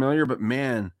 100% familiar, but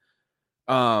man,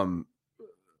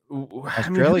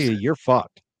 Australia, you're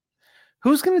fucked.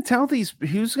 Who's gonna tell these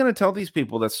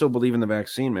people that still believe in the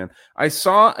vaccine, man? I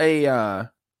saw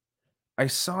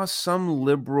some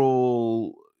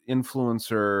liberal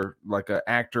influencer, like a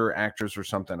actress or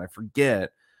something, I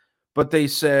forget, but they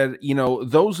said, you know,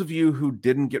 those of you who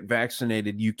didn't get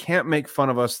vaccinated, you can't make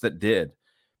fun of us that did,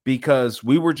 because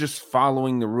we were just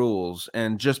following the rules,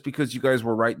 and just because you guys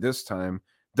were right this time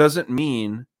doesn't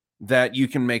mean that you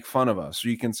can make fun of us or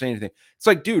you can say anything. It's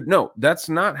like, dude, no, that's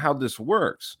not how this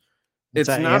works. It's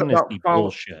not about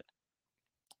bullshit.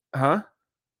 Huh?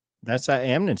 That's that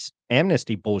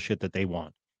amnesty bullshit that they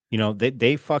want. You know,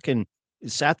 they fucking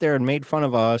sat there and made fun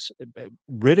of us,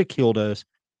 ridiculed us,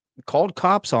 called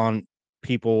cops on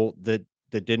people that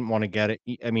didn't want to get it.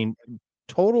 I mean,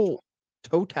 total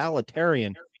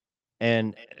totalitarian,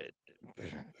 and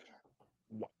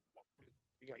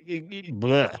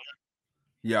bleh.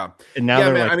 Yeah. And now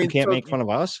they're like, you can't make fun of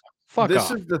us. Fuck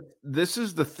off. This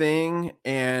is the thing,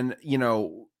 and you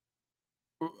know,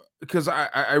 because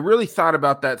I really thought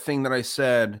about that thing that I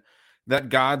said, that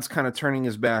God's kind of turning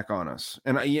his back on us.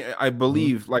 And I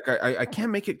believe, like, I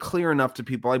can't make it clear enough to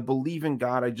people. I believe in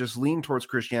God. I just lean towards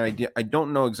Christianity. I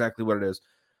don't know exactly what it is.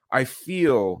 I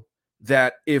feel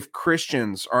that if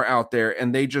Christians are out there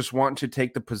and they just want to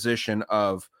take the position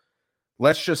of,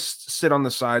 let's just sit on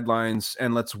the sidelines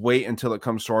and let's wait until it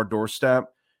comes to our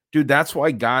doorstep, dude, that's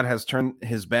why God has turned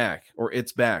his back, or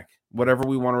its back, whatever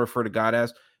we want to refer to God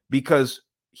as, because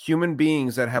human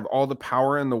beings that have all the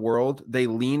power in the world, they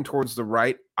lean towards the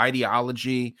right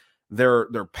ideology.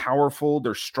 They're powerful,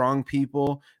 they're strong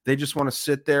people. They just want to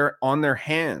sit there on their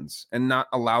hands and not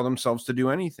allow themselves to do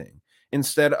anything.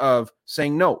 Instead of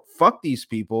saying, no, fuck these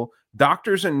people.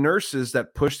 Doctors and nurses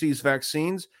that push these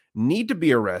vaccines need to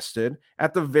be arrested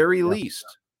at the very least.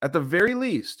 At the very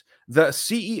least, the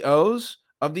CEOs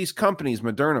of these companies,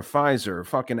 Moderna, Pfizer,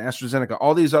 fucking AstraZeneca,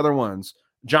 all these other ones,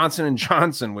 Johnson and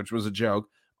Johnson, which was a joke,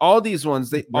 all these ones,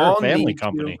 they're all a family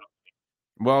company.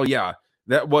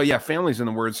 Family's in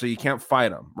the word, so you can't fight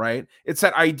them, right? It's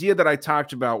that idea that I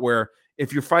talked about where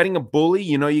if you're fighting a bully,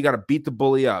 you know you got to beat the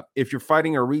bully up. If you're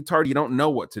fighting a retard, you don't know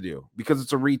what to do because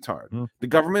it's a retard. The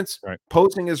government's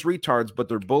posing as retards, but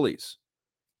they're bullies.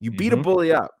 You beat a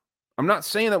bully up. I'm not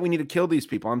saying that we need to kill these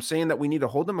people. I'm saying that we need to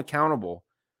hold them accountable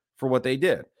for what they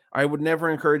did. I would never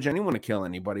encourage anyone to kill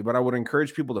anybody, but I would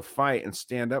encourage people to fight and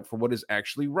stand up for what is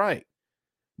actually right.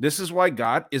 This is why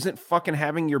God isn't fucking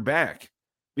having your back,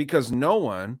 because no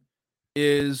one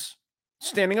is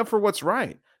standing up for what's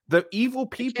right. The evil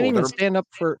people can't even stand up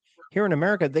for, here in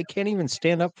America, they can't even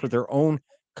stand up for their own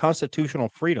constitutional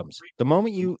freedoms. The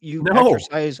moment you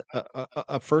exercise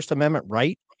a First Amendment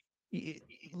right,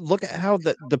 look at how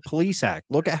the police act,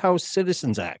 look at how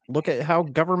citizens act, look at how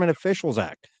government officials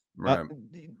act. Right.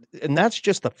 And that's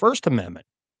just the First Amendment.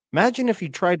 Imagine if you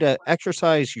tried to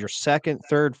exercise your second,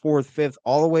 third, fourth, fifth,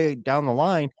 all the way down the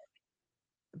line.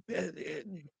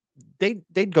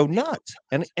 They'd go nuts.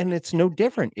 And it's no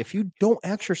different. If you don't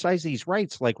exercise these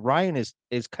rights like Ryan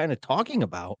is kind of talking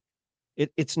about,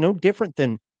 it's no different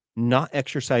than not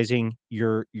exercising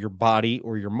your body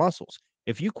or your muscles.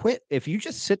 If you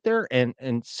just sit there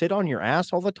and sit on your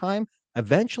ass all the time,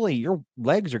 eventually your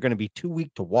legs are going to be too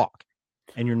weak to walk.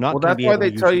 And you're not going to be able to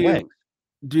use your legs.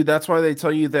 Dude, that's why they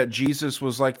tell you that Jesus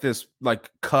was like this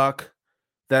cuck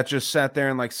that just sat there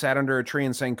and sat under a tree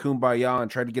and sang Kumbaya and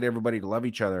tried to get everybody to love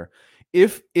each other.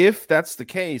 If that's the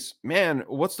case, man,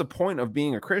 what's the point of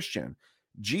being a Christian?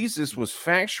 Jesus was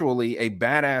factually a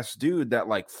badass dude that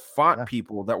fought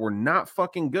people that were not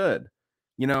fucking good,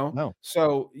 you know? No.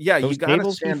 So yeah, those you gotta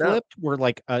tables stand he up. flipped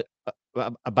were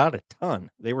about a ton.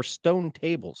 They were stone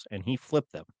tables and he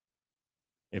flipped them.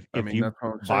 If you that's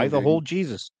what I'm buy saying, the dude. whole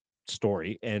Jesus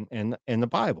story and the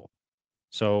Bible.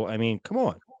 So I mean, come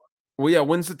on. Well, yeah,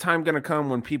 when's the time going to come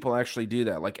when people actually do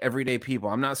that? Like everyday people.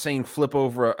 I'm not saying flip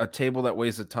over a table that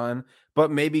weighs a ton,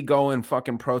 but maybe go and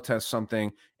fucking protest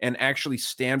something and actually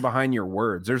stand behind your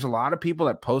words. There's a lot of people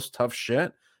that post tough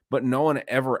shit, but no one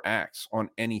ever acts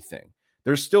on anything.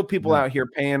 There's still people out here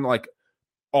paying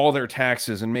all their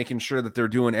taxes and making sure that they're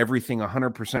doing everything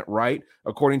 100% right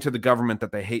according to the government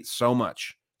that they hate so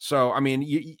much. So, I mean,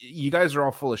 you guys are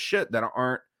all full of shit that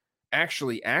aren't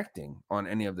actually acting on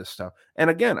any of this stuff. And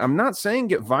again, I'm not saying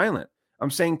get violent.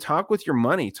 I'm saying talk with your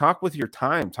money, talk with your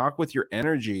time, talk with your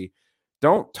energy.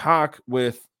 Don't talk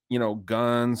with,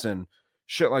 guns and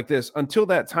shit like this until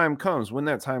that time comes. When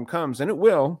that time comes, and it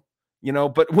will,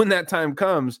 but when that time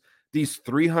comes, these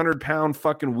 300-pound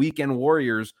fucking weekend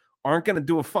warriors aren't going to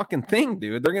do a fucking thing,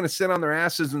 dude. They're going to sit on their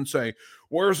asses and say,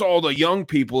 where's all the young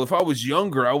people? If I was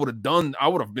younger, I would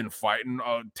have been fighting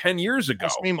 10 years ago.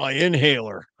 Pass me my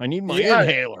inhaler. I need my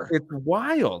inhaler. It's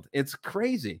wild. It's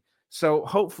crazy. So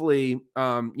hopefully,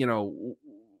 I'm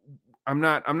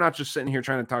not just sitting here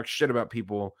trying to talk shit about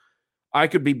people. I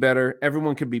could be better.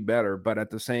 Everyone could be better. But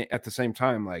at the same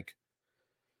time,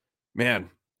 man,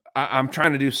 I'm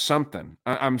trying to do something.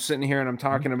 I'm sitting here and I'm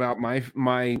talking about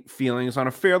my feelings on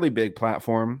a fairly big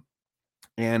platform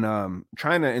and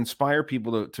trying to inspire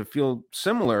people to feel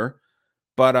similar.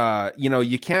 But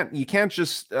you can't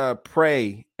just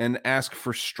pray and ask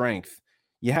for strength.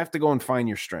 You have to go and find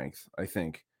your strength, I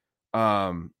think.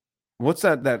 What's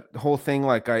that whole thing?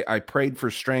 I prayed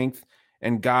for strength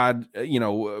and God,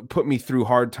 put me through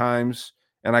hard times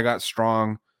and I got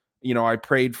strong. I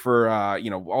prayed for,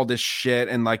 all this shit.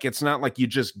 And it's not like you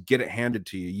just get it handed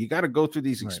to you. You got to go through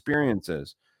these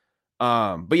experiences.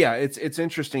 But yeah, it's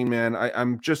interesting, man.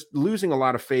 I'm just losing a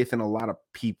lot of faith in a lot of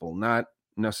people, not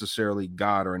necessarily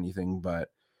God or anything, but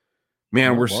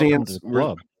man, we're seeing.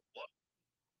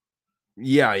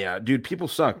 Yeah, dude, people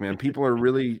suck, man. People are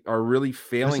really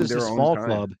failing this is their a own small time.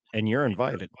 club, and you're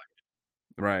invited.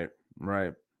 Right.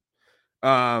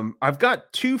 I've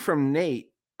got two from Nate.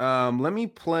 Let me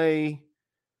play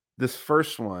this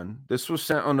first one. This was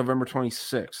sent on November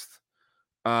 26th.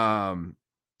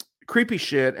 creepy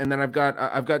shit. And then I've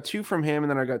got 2 from him,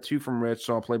 and then I got 2 from Rich,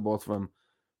 so I'll play both of them.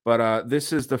 But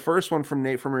this is the first one from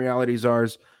Nate from Reality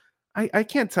Czars. I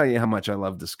can't tell you how much I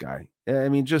love this guy. I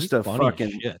mean, just He's a funny as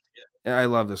fucking shit. I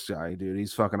love this guy, dude.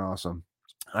 He's fucking awesome.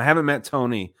 I haven't met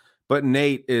Tony, but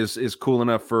Nate is cool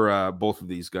enough for both of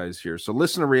these guys here. So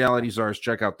listen to Reality Czars,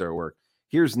 check out their work.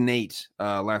 Here's Nate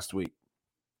last week.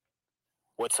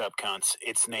 What's up, cunts?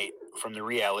 It's Nate from the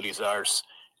Reality Czars.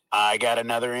 I got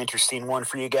another interesting one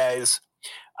for you guys.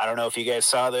 I don't know if you guys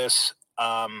saw this.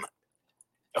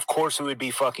 Of course it would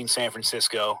be fucking San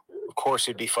Francisco. Of course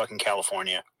it would be fucking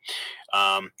California.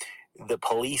 The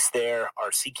police there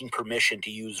are seeking permission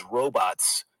to use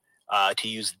robots to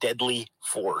use deadly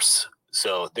force.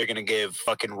 So they're going to give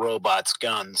fucking robots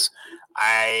guns.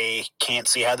 I can't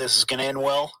see how this is going to end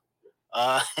well.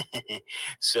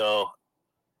 So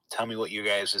tell me what you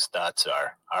guys' thoughts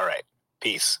are. All right.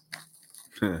 Peace.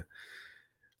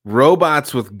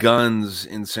 Robots with guns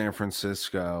in San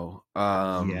Francisco.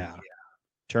 Yeah.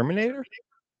 Terminator?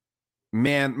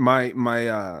 Man, my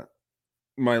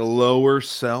lower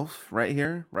self right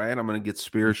here, right? I'm going to get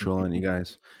spiritual on you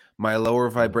guys. My lower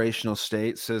vibrational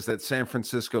state says that San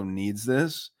Francisco needs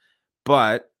this,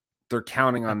 but they're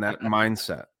counting on that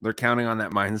mindset. They're counting on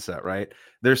that mindset, right?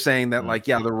 They're saying that, like,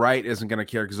 yeah, the right isn't going to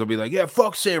care because they'll be like, yeah,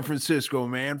 fuck San Francisco,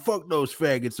 man. Fuck those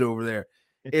faggots over there.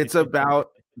 It's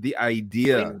about the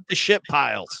idea. The shit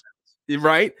piles.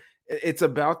 Right? It's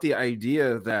about the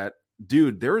idea that,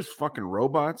 dude, there's fucking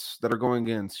robots that are going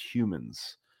against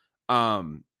humans.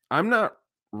 I'm not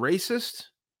racist,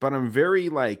 but I'm very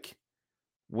like,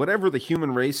 whatever the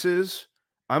human race is,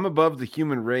 I'm above the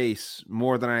human race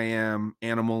more than I am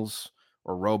animals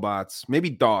or robots. Maybe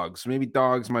dogs. Maybe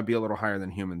dogs might be a little higher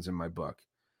than humans in my book.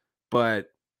 But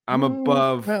I'm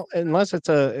above. Well, unless it's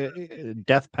a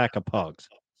death pack of pugs.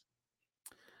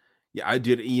 Yeah, I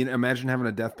did. Ian, imagine having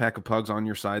a death pack of pugs on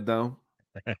your side, though.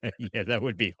 Yeah, that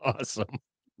would be awesome.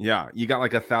 Yeah, you got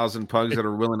like 1,000 pugs that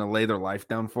are willing to lay their life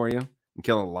down for you and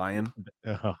kill a lion.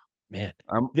 Oh man,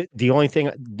 the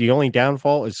only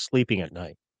downfall is sleeping at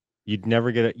night. You'd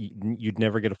never get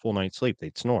a full night's sleep.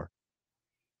 They'd snore.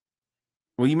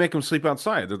 Well, you make them sleep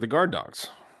outside. They're the guard dogs.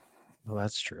 Well,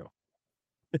 that's true.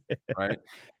 Right.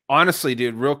 Honestly,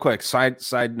 dude, real quick,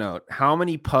 side note. How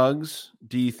many pugs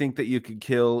do you think that you could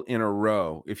kill in a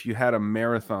row if you had a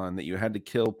marathon that you had to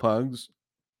kill pugs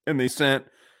and they sent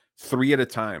 3 at a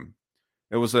time?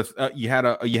 It was you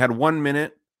had 1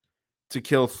 minute to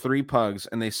kill 3 pugs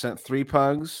and they sent 3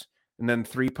 pugs and then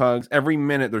 3 pugs. Every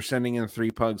minute they're sending in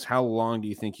 3 pugs. How long do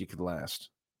you think you could last?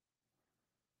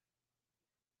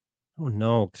 Oh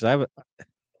no, because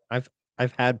I've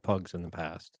had pugs in the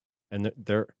past, and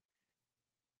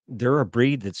they're a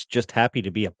breed that's just happy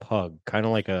to be a pug, kind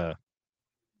of like a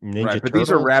ninja Right, but turtle.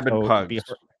 these are rabid so pugs.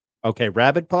 Okay,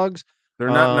 rabid pugs. They're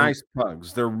not nice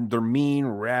pugs. They're mean,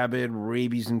 rabid,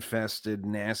 rabies infested,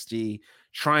 nasty,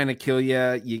 trying to kill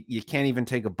you. You can't even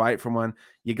take a bite from one.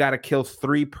 You got to kill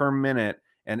 3 per minute,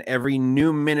 and every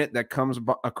new minute that comes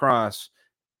across,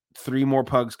 3 more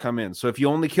pugs come in. So if you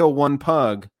only kill 1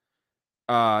 pug,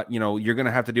 you're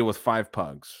gonna have to deal with 5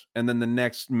 pugs, and then the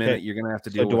next minute you're gonna have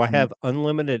to deal. So do I have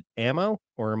unlimited ammo,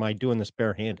 or am I doing this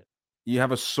barehanded? You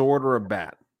have a sword or a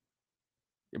bat.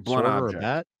 A blunt Sword or object. a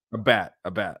bat? A bat.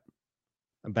 A bat.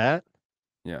 A bat?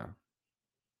 Yeah.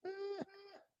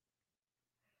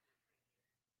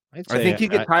 I I think you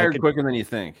get tired quicker than you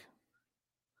think.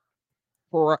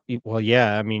 Well,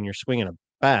 yeah. I mean, you're swinging a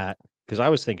bat, because I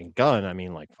was thinking gun. I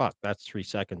mean, like, fuck, that's 3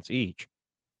 seconds each,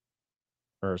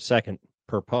 or a second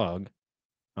per pug.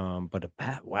 But a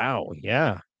bat, wow,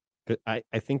 yeah. I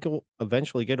think it'll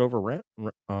eventually get overrun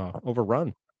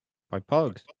by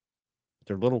pugs.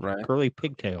 Their little curly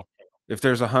pigtail. If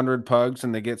there's 100 pugs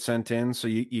and they get sent in, so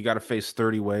you got to face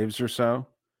 30 waves or so.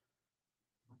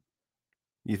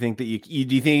 You think that do you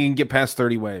think you can get past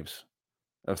 30 waves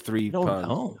of 3 pugs?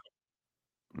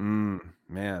 No.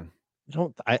 Man.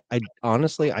 I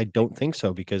honestly, I don't think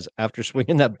so, because after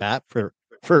swinging that bat for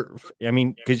I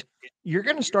mean, because you're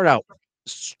going to start out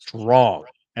strong,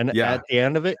 and at the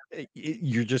end of it,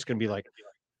 you're just going to be like,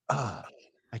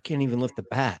 I can't even lift the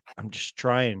bat. I'm just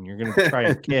trying. You're going to try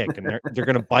and kick, and they're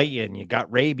going to bite you, and you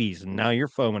got rabies, and now you're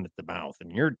foaming at the mouth,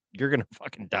 and you're going to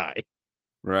fucking die.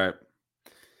 Right.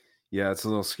 Yeah, it's a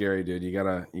little scary, dude. You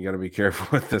gotta be careful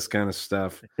with this kind of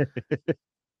stuff.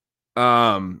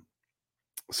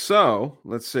 So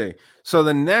let's see. So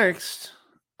the next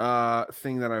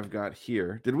thing that I've got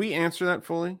here, did we answer that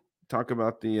fully? Talk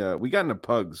about the we got into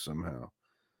pugs somehow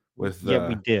with yeah,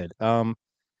 we did. The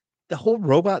whole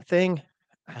robot thing,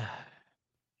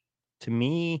 to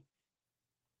me,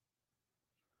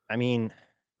 I mean,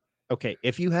 okay,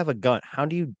 if you have a gun, how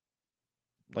do you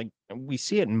like we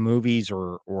see it in movies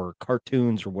or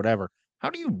cartoons or whatever. How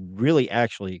do you really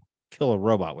actually kill a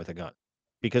robot with a gun?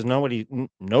 Because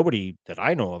nobody that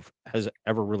I know of has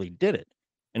ever really did it.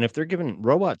 And if they're giving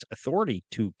robots authority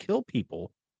to kill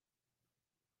people,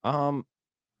 um,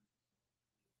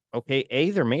 okay,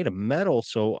 they're made of metal,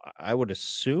 so I would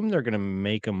assume they're going to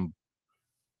make them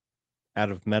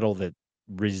out of metal that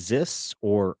resists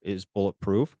or is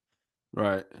bulletproof.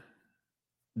 Right.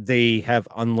 They have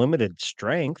unlimited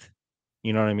strength.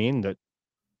 You know what I mean? That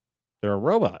they're a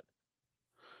robot.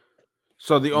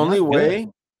 So the Not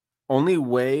good. only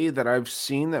way that I've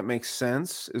seen that makes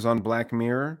sense is on Black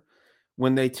Mirror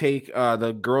when they take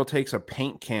the girl takes a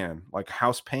paint can, like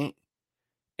house paint,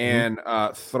 Mhm.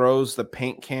 and throws the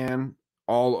paint can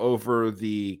all over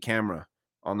the camera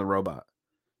on the robot.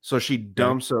 So she Okay.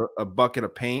 dumps a bucket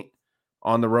of paint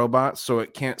on the robot so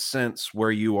it can't sense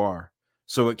where you are.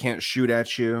 So it can't shoot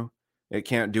at you. It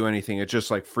can't do anything. It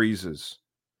just like freezes.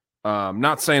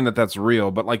 Not saying that that's real,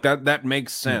 but like that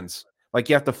makes Mm. sense. Like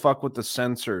you have to fuck with the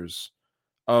sensors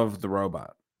of the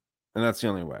robot, and that's the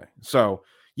only way. So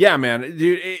yeah, man,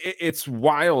 dude, it's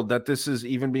wild that this is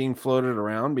even being floated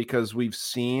around because we've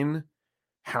seen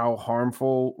how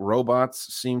harmful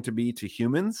robots seem to be to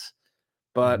humans,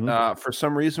 but Mhm. for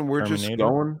some reason we're just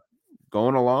Terminator.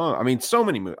 going along. I mean, so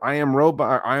many movies. I Am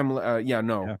Robot. I am. Yeah,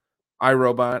 no, Yeah. I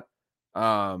Robot.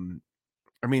 I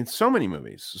mean, so many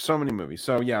movies, so many movies.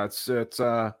 So yeah,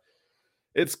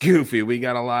 it's goofy. We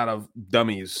got a lot of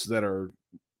dummies that are,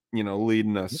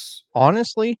 leading us.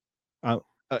 Honestly, uh,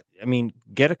 I mean,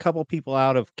 get a couple people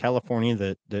out of California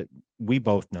that we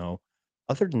both know.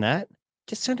 Other than that,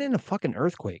 just send in a fucking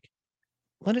earthquake.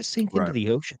 Let it sink into Right. the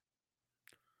ocean.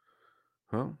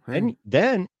 Well, hey,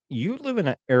 Then you live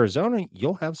in Arizona,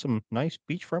 you'll have some nice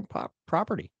beachfront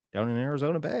property down in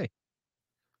Arizona Bay.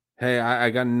 hey, I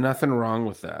got nothing wrong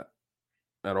with that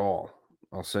at all.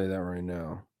 I'll say that right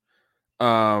now.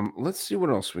 Let's see what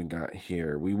else we got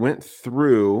here. We went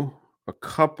through a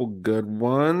couple good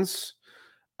ones.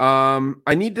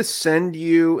 I need to send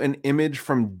you an image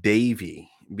from Davey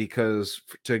because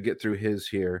to get through his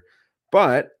here.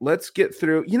 But let's get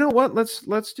through. You know what?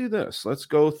 Let's do this. Let's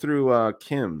go through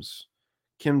Kim's.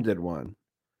 Kim did one.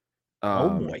 Oh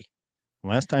Um, boy.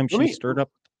 Last time let me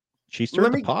she let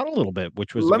stirred the me pot a little bit,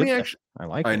 which was a let good me thing. actually. I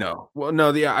like I it. know. Well,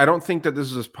 no, yeah, I don't think that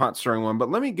this is a pot stirring one, but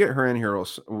let me get her in here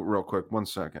real quick. 1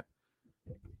 second.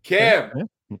 Okay. Kim,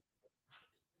 Yeah.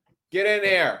 get in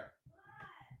here.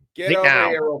 Get Hey, over now.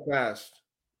 here real fast.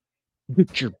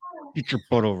 Get your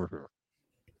butt over here.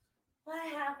 What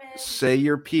happened? Say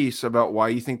your piece about why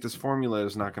you think this formula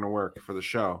is not going to work for the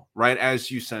show, right as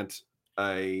you sent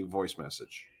a voice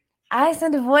message. I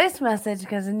sent a voice message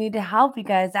because I need to help you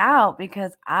guys out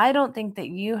because I don't think that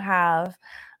you have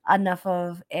enough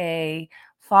of a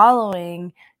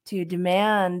following to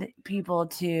demand people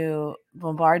to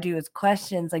bombard you with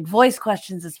questions, like voice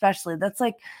questions, especially. That's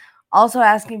like also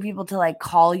asking people to like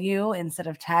call you instead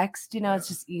of text. It's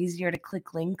just easier to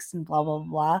click links and blah, blah,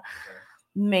 blah.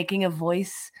 Making a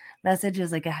voice message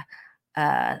is like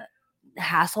a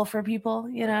hassle for people,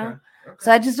 Okay.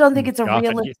 So I just don't think it's a God,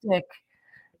 realistic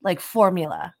like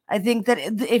formula. I think that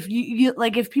if you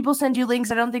like if people send you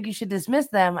links, I don't think you should dismiss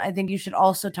them. I think you should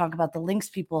also talk about the links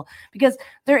people because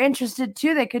they're interested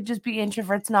too. They could just be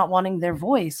introverts not wanting their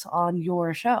voice on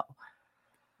your show.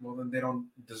 Well, then they don't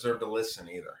deserve to listen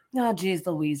either. Oh, geez,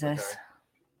 Louises.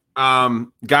 Okay.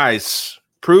 Guys,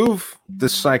 prove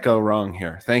this psycho wrong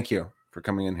here. Thank you for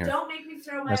coming in here. Don't make me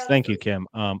throw my yes, thank you, Kim.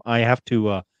 I have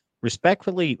to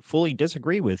respectfully fully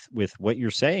disagree with what you're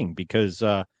saying because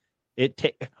all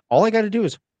I got to do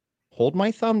is hold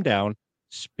my thumb down,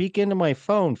 speak into my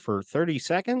phone for 30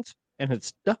 seconds, and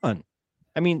it's done.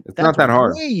 I mean, It's that's not that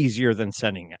hard. way easier than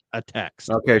sending a text.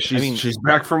 Okay, she's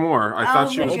back for more. I thought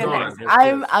she was gone.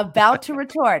 I'm about to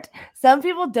retort. Some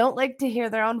people don't like to hear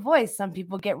their own voice. Some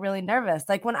people get really nervous.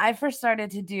 Like when I first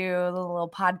started to do the little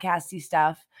podcasty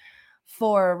stuff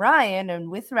for Ryan and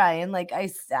with Ryan, like I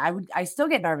still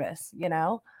get nervous,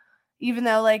 even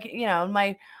though like,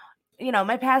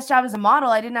 my past job as a model,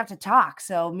 I didn't have to talk.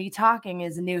 So me talking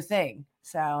is a new thing.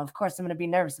 So of course I'm going to be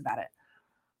nervous about it.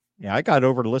 Yeah, I got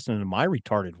over to listening to my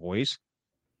retarded voice.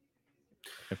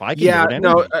 If I can do it,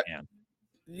 anybody can.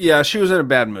 Yeah, she was in a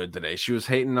bad mood today. She was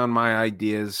hating on my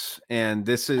ideas, and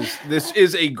this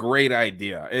is a great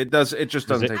idea. It just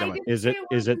doesn't take that much. Is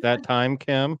it that time,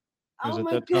 Kim? Is it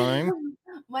that time?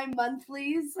 My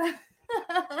monthlies.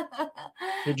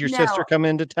 Did your sister come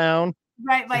into town?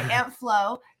 Right, my Aunt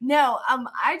Flo. No,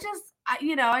 I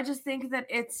just think that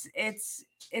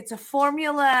it's a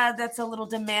formula that's a little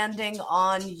demanding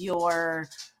on your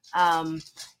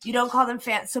You don't call them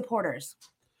fan supporters.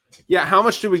 Yeah, how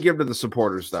much do we give to the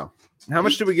supporters, though? How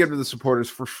much do we give to the supporters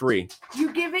for free?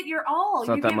 You give it your all.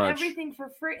 You give much. everything for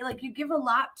free. Like you give a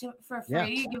lot for free. Yeah.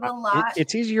 You give a lot.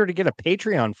 It's easier to get a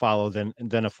Patreon follow than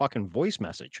a fucking voice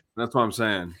message. That's what I'm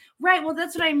saying. Right. Well,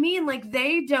 that's what I mean. Like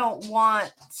they don't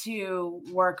want to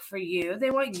work for you.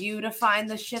 They want you to find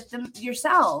the shit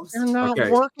yourselves. They're not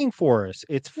working for us.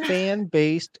 It's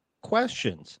fan-based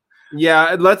questions.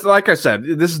 Yeah, like I said,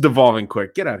 this is devolving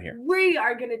quick. Get out of here. We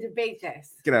are going to debate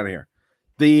this. Get out of here.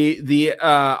 The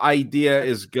idea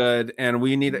is good, and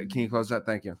we need it. Can you close that?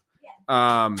 Thank you.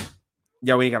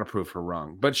 Yeah, we got to prove her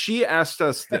wrong. But she asked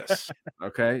us this.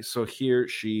 Okay, so here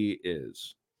she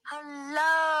is.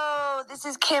 Hello, this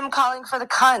is Kim calling for the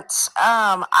cunts.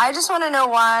 I just want to know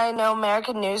why no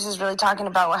American news is really talking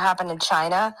about what happened in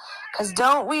China. Because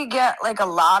don't we get like a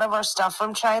lot of our stuff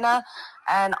from China?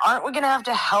 And aren't we going to have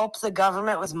to help the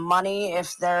government with money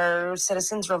if their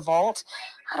citizens revolt?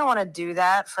 I don't want to do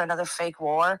that for another fake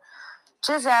war.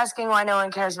 Just asking why no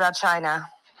one cares about China.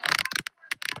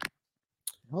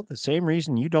 Well, the same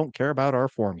reason you don't care about our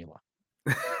formula.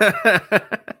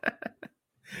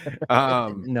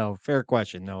 No, fair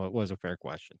question. No, it was a fair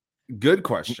question. Good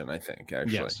question, I think,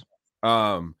 actually. Yes.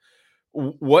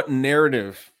 What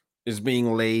narrative is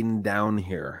being laid down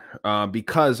here?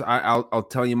 Because I'll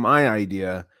tell you my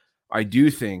idea. I do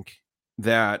think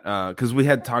that because we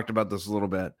had talked about this a little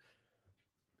bit.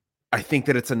 I think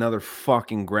that it's another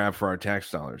fucking grab for our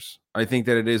tax dollars. I think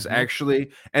that it is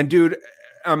actually. And dude,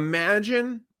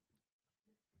 imagine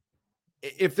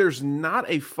if there's not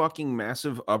a fucking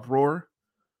massive uproar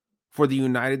for the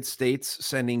United States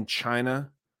sending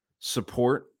China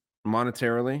support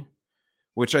monetarily,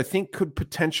 which I think could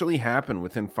potentially happen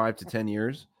within 5 to 10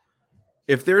 years.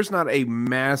 If there's not a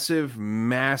massive,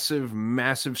 massive,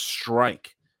 massive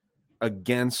strike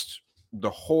against the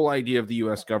whole idea of the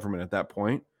U.S. government at that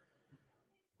point,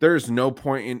 there's no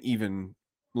point in even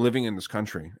living in this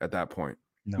country at that point.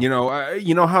 No.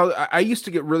 You know how I used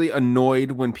to get really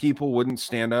annoyed when people wouldn't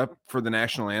stand up for the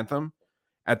national anthem.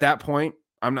 At that point,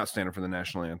 I'm not standing for the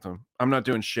national anthem. I'm not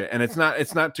doing shit. And it's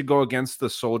not to go against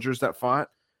the soldiers that fought,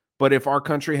 but if our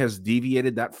country has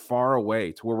deviated that far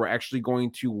away to where we're actually going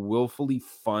to willfully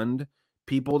fund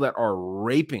people that are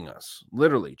raping us,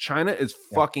 literally, China is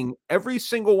fucking every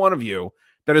single one of you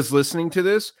that is listening to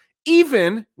this.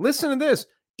 Even listen to this.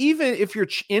 Even if you're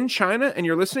in China and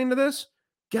you're listening to this,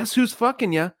 guess who's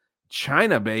fucking you?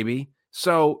 China, baby.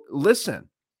 So listen,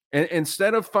 and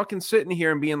instead of fucking sitting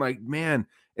here and being like, man,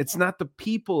 it's not the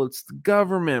people, it's the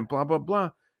government, blah, blah,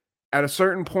 blah. At a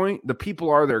certain point, the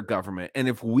people are their government. And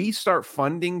if we start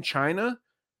funding China,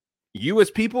 you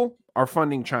as people are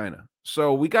funding China.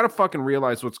 So we got to fucking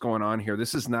realize what's going on here.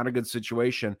 This is not a good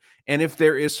situation. And if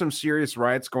there is some serious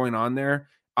riots going on there,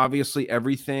 obviously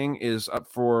everything is up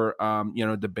for,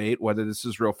 debate, whether this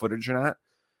is real footage or not.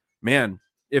 Man,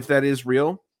 if that is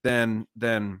real, then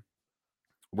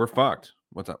we're fucked.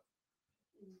 What's up?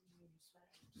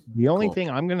 The only thing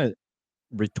I'm going to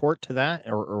retort to that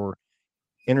or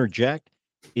interject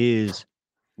is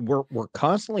we're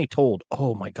constantly told,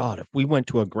 oh my God, if we went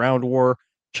to a ground war,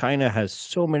 China has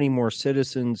so many more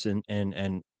citizens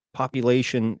and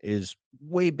population is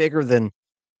way bigger than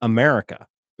America.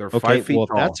 They're 5 feet tall.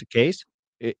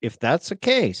 If that's the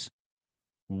case,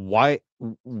 why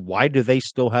do they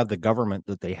still have the government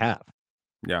that they have?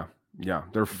 Yeah.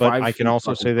 They're 5 But I can feet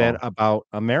also say that tall. about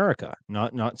America.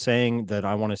 Not saying that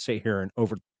I want to sit here and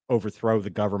overthrow the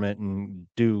government and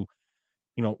do,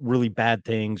 really bad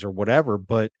things or whatever,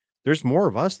 but there's more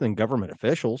of us than government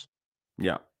officials.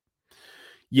 Yeah.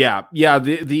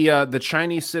 The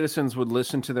Chinese citizens would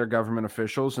listen to their government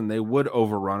officials and they would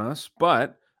overrun us.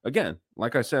 But again,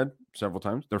 like I said several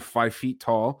times, they're 5 feet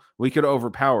tall. We could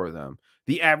overpower them.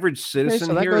 The average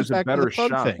citizen here is a better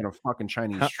shot than a fucking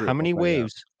Chinese troop. How many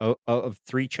waves of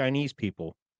 3 Chinese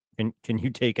people can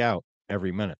you take out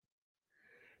every minute?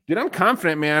 Dude, I'm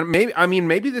confident, man.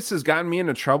 Maybe this has gotten me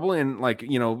into trouble in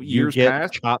years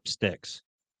past. Chopsticks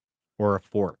or a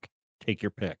fork. Take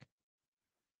your pick.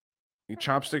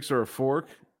 Chopsticks or a fork?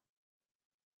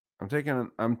 I'm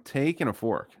taking a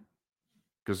fork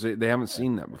because they haven't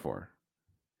seen that before.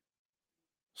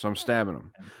 So I'm stabbing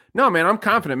them. No, man, I'm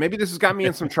confident. Maybe this has got me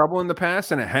in some trouble in the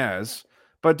past, and it has.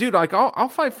 But dude, I'll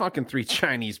fight fucking 3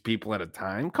 Chinese people at a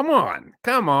time. Come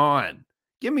on.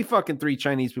 Give me fucking 3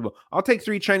 Chinese people. I'll take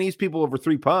 3 Chinese people over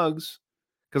 3 pugs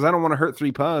because I don't want to hurt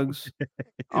 3 pugs.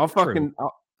 I'll fucking.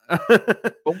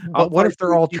 But what if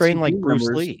they're all trained like Bruce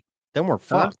Lee? Then we're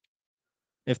fucked.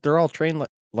 If they're all trained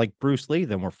like Bruce Lee,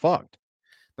 then we're fucked.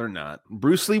 They're not.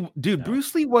 Bruce Lee, dude. No.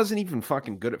 Bruce Lee wasn't even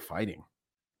fucking good at fighting.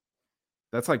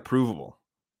 That's like provable.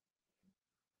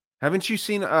 Haven't you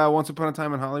seen Once Upon a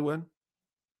Time in Hollywood?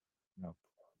 No.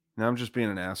 No, I'm just being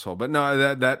an asshole. But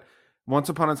no, that Once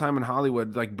Upon a Time in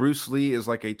Hollywood, like Bruce Lee is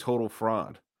like a total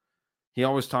fraud. He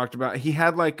always talked about he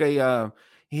had a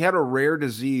rare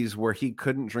disease where he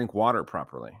couldn't drink water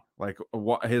properly. Like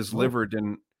his liver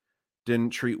didn't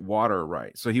treat water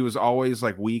right. So he was always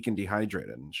like weak and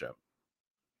dehydrated and shit.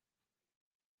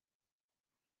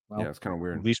 Well, yeah, it's kind of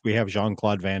weird. At least we have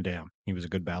Jean-Claude Van Damme. He was a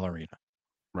good ballerina.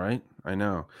 Right? I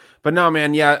know. But no,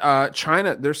 man, yeah,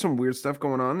 China, there's some weird stuff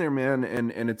going on there, man,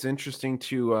 and it's interesting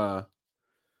to well,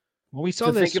 we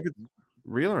saw this think if it's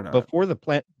real or not. before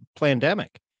the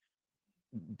pandemic.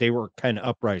 They were kind of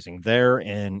uprising there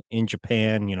and in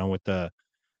Japan, with what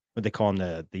they call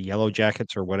them, the yellow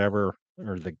jackets or whatever,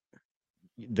 or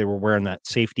they were wearing that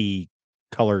safety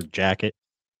colored jacket,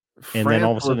 and then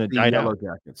all of a sudden it died yellow out.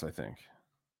 Jackets, I think.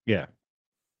 Yeah.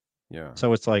 Yeah.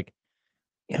 So it's like,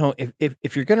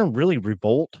 if you're gonna really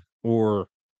revolt or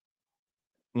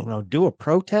do a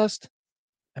protest,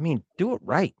 I mean, do it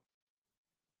right.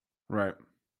 Right.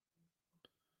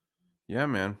 Yeah,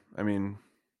 man. I mean,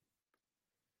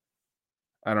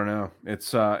 I don't know.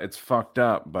 It's fucked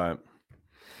up, but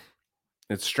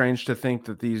it's strange to think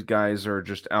that these guys are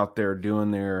just out there doing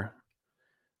their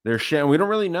shit. And we don't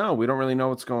really know. We don't really know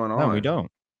what's going on. No, we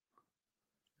don't.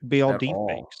 It'd be all deep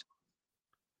fakes.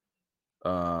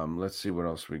 Let's see what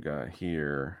else we got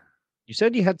here. You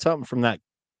said you had something from that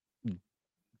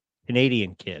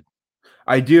Canadian kid.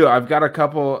 I do. I've got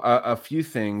a few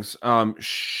things.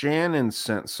 Shannon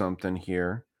sent something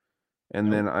here.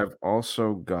 And then I've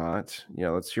also got,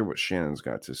 let's hear what Shannon's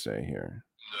got to say here.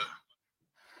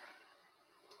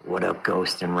 What up,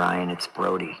 Ghost and Ryan? It's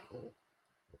Brody.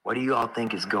 What do you all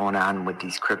think is going on with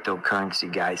these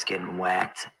cryptocurrency guys getting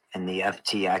whacked and the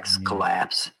FTX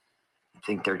collapse? You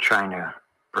think they're trying to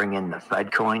bring in the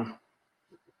Fed coin?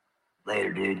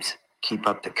 Later, dudes. Keep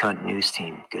up the cunt news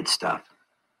team. Good stuff.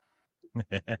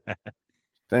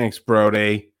 Thanks,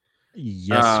 Brody.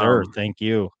 Yes, sir. Thank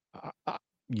you.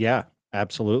 Yeah,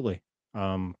 absolutely.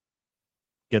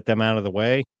 Get them out of the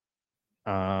way.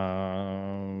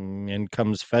 In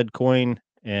comes FedCoin,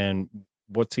 and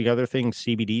what's the other thing?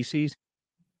 CBDCs?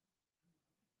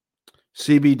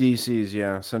 CBDCs,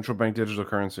 yeah. Central bank digital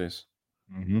currencies.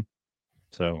 Mm-hmm.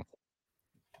 So,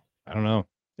 I don't know.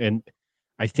 And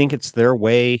I think it's their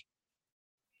way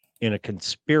in a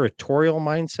conspiratorial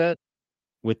mindset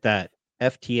with that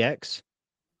FTX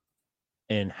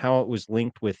and how it was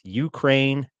linked with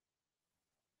Ukraine,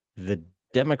 the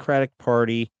Democratic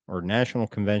Party or National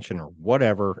Convention or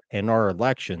whatever, and our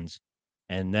elections.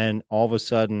 And then all of a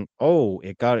sudden,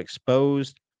 it got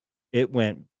exposed. It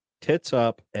went tits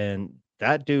up, and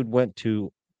that dude went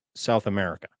to South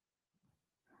America.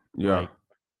 Yeah. Right?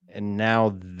 And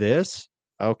now this?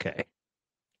 Okay.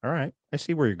 All right. I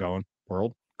see where you're going.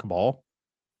 World cabal.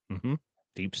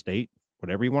 Deep state,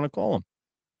 whatever you want to call them.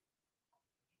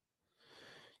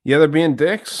 Yeah, they're being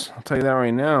dicks. I'll tell you that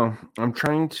right now. I'm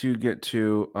trying to get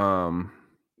to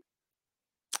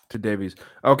Davies.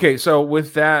 Okay, so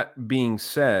with that being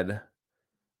said,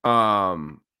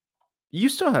 you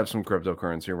still have some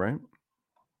cryptocurrency, right?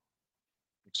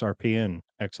 XRP and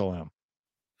XLM.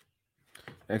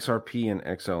 XRP and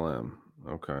XLM.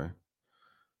 Okay.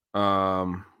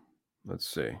 Let's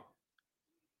see.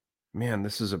 Man,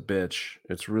 this is a bitch.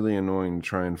 It's really annoying to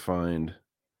try and find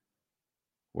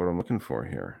what I'm looking for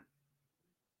here.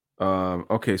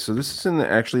 Okay, so this is in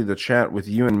the chat with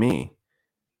you and me.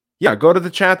 Yeah, go to the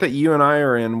chat that you and I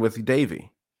are in with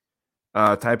Davey.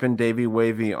 Type in Davey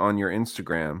Wavy on your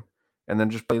Instagram, and then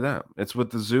just play that. It's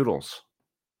with the Zoodles.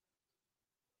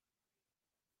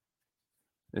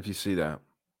 If you see that.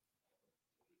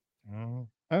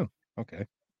 Oh, okay.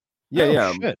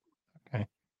 Yeah. Shit. Okay,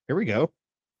 here we go.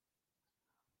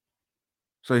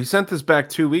 So he sent this back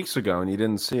 2 weeks ago, and you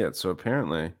didn't see it. So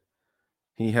apparently,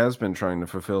 he has been trying to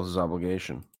fulfill his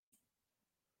obligation.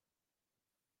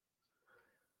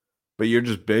 But you're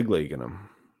just big leaguing him.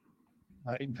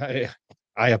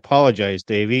 I apologize,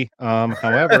 Davey.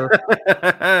 However,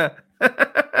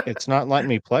 it's not letting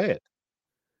me play it.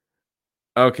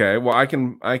 Okay, well I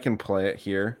can play it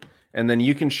here, and then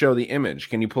you can show the image.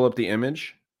 Can you pull up the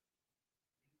image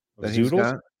that he's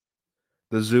got?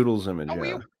 The Zoodles image.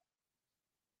 Yeah.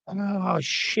 Oh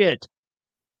shit!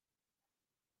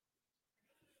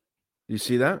 You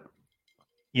see that?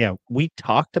 Yeah, we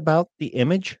talked about the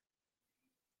image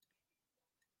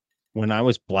when I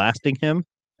was blasting him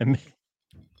and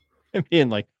being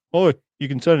like, "Oh, you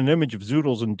can send an image of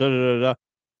Zoodles and da da da da."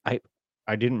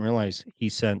 I didn't realize he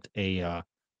sent a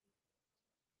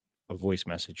voice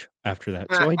message after that,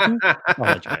 so I do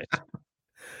apologize.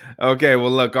 Okay,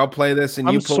 well, look, I'll play this and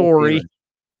you I'm pull sorry.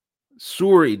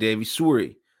 Sorry, Davey,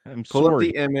 sorry. I'm Pull up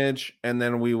sorry. the image, and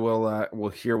then we'll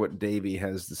hear what Davey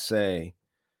has to say.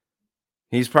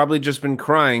 He's probably just been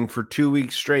crying for 2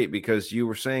 weeks straight because you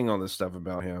were saying all this stuff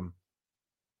about him.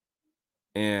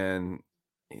 And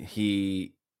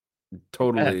he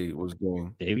totally was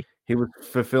doing. Davey? He was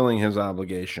fulfilling his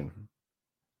obligation.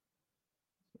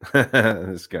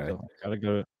 This guy. So, gotta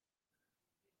go.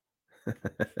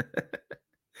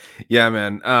 Yeah,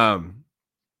 man.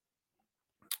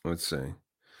 Let's see.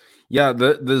 Yeah,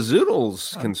 the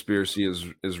Zoodles conspiracy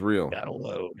is real. Gotta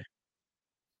load.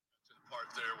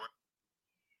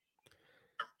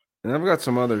 And I've got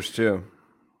some others too.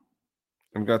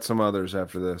 I've got some others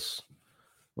after this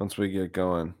once we get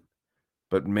going.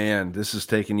 But man, this is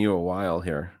taking you a while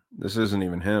here. This isn't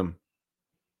even him.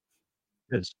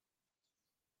 It is.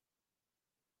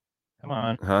 Come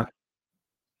on. Huh?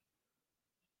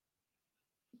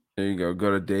 There you go. Go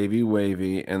to Davey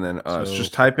Wavy and then us. So-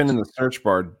 Just type in the search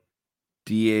bar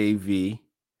DAVEY.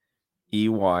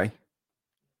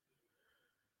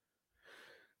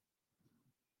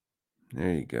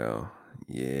 There you go.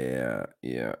 Yeah.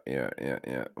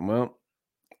 Well,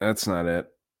 that's not it.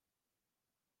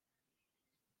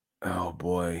 Oh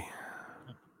boy.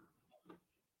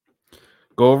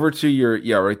 Go over to your,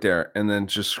 right there, and then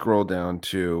just scroll down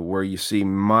to where you see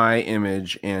my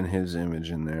image and his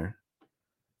image in there.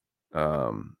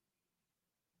 It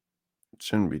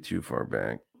shouldn't be too far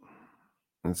back.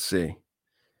 Let's see.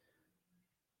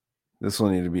 This will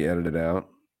need to be edited out.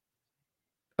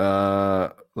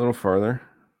 A little farther.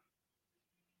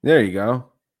 There you go.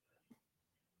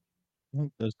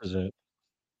 This is it.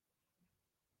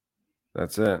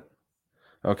 That's it.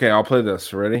 Okay, I'll play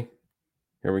this. Ready?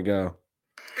 Here we go.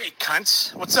 Hey,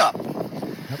 cunts. What's up?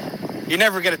 You're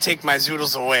never going to take my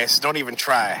zoodles away, so don't even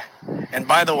try. And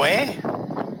by the way,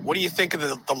 what do you think of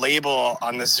the label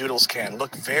on the zoodles can?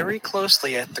 Look very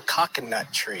closely at the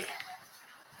coconut tree.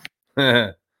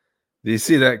 Do you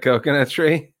see that coconut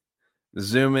tree?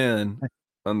 Zoom in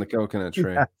on the coconut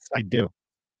tree. Yes, I do.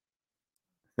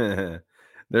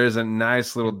 There's a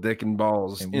nice little dick and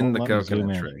balls It in won't the let me zoom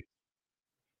coconut in. tree.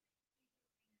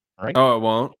 Right, Oh, it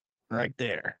won't? right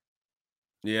there.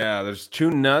 Yeah, there's two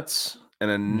nuts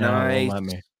and No, it won't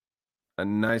let me. a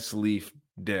nice leaf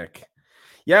dick.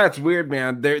 Yeah, it's weird,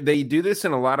 man. They do this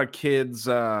in a lot of kids,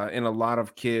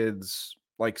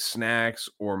 like snacks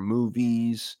or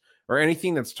movies or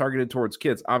anything that's targeted towards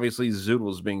kids. Obviously,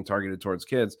 Zoodles being targeted towards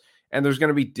kids, and there's going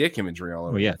to be dick imagery all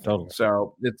over. Oh, yeah, the thing. totally.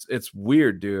 So it's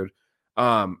weird, dude.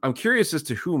 I'm curious as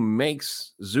to who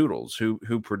makes Zoodles,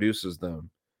 who produces them.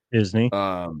 Disney.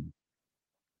 No.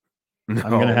 I'm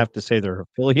gonna have to say they're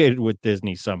affiliated with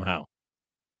Disney somehow.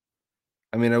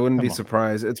 I mean, I wouldn't be Come on.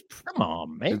 surprised. Come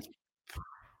on, man.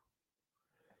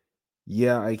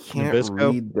 Yeah, I can't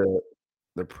Nabisco? read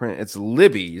the print. It's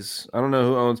Libby's. I don't know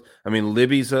who owns. I mean,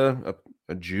 Libby's a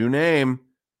Jew name.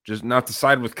 Just not to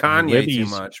side with Kanye too Libby's.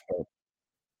 much.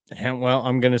 But And well,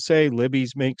 I'm gonna say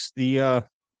Libby's makes the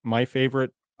my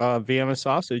favorite Vienna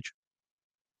sausage.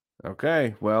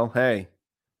 okay, well, hey,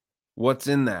 what's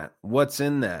in that? What's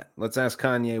in that? Let's ask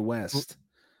Kanye West.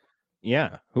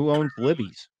 Yeah, who owns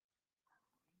Libby's?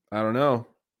 I don't know.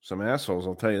 Some assholes.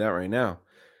 I'll tell you that right now.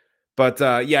 But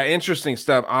yeah, interesting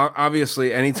stuff.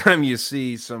 Obviously, anytime you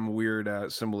see some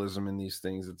weird symbolism in these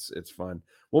things, it's fun.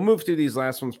 We'll move through these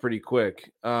last ones pretty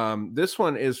quick. This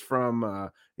one is from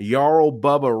Jarl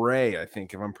Bubba Ray, I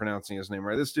think, if I'm pronouncing his name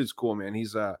right. This dude's cool, man.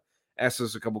 He's asked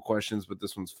us a couple questions, but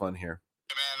this one's fun here.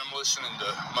 Man, I'm listening to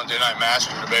Monday Night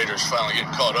Master Debaters, finally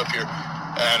getting caught up here,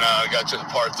 and I got to the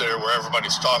part there where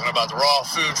everybody's talking about the raw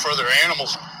food for their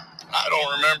animals. I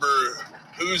don't remember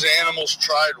whose animals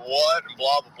tried what and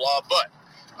blah, blah, blah, but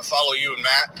I follow you and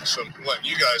Matt, so I'm letting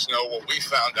you guys know what we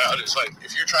found out is like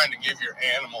if you're trying to give your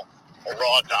animal a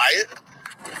raw diet,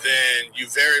 then you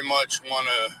very much want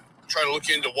to try to look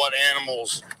into what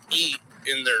animals eat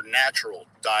in their natural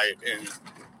diet in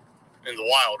the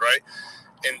wild, right?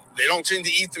 And they don't tend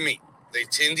to eat the meat. They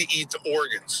tend to eat the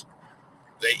organs.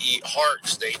 They eat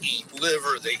hearts. They eat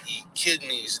liver. They eat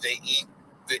kidneys. They eat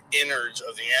the innards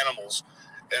of the animals.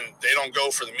 And they don't go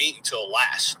for the meat until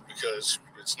last because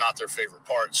it's not their favorite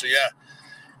part. So, yeah,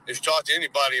 if you talk to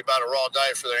anybody about a raw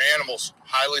diet for their animals,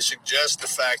 highly suggest the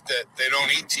fact that they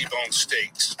don't eat T-bone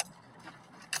steaks.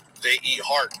 They eat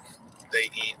heart. They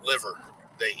eat liver.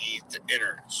 They eat the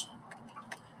innards.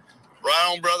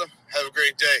 Right on, brother. Have a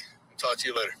great day. Talk to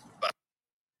you later. Bye.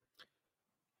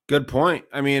 Good point.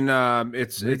 I mean,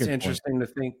 it's Very good point. interesting to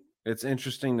think. It's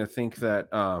interesting to think that,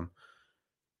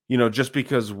 just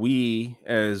because we,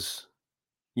 as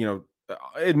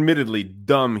admittedly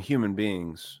dumb human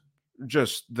beings,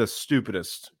 just the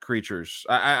stupidest creatures.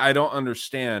 I don't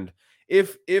understand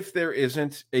if there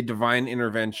isn't a divine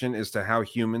intervention as to how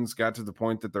humans got to the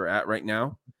point that they're at right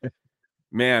now.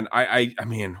 Man, I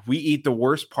mean, we eat the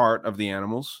worst part of the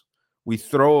animals. We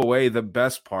throw away the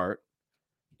best part.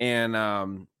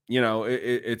 And,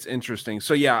 it's interesting.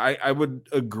 So, yeah, I would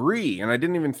agree. And I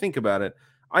didn't even think about it.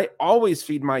 I always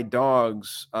feed my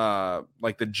dogs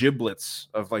like the giblets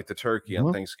of like the turkey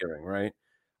on Thanksgiving, right?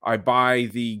 I buy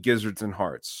the gizzards and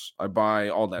hearts. I buy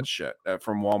all that shit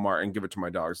from Walmart and give it to my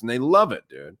dogs. And they love it,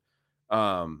 dude.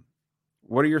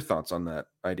 What are your thoughts on that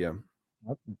idea?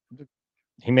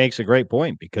 He makes a great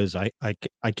point because I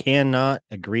cannot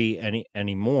agree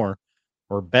any more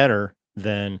or better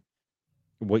than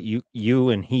what you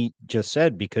and he just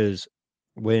said, because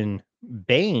when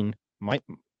Bane,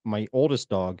 my oldest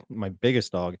dog, my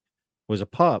biggest dog, was a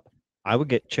pup, I would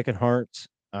get chicken hearts,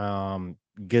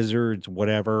 gizzards,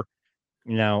 whatever.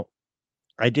 Now,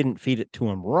 I didn't feed it to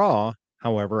him raw.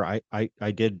 However,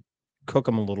 I did cook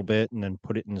him a little bit and then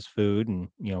put it in his food, and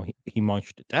he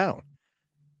munched it down.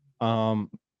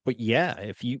 But yeah,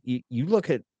 if you look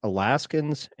at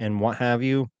Alaskans and what have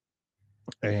you,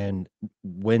 and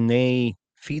when they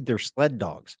feed their sled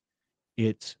dogs,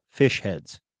 it's fish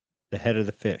heads, the head of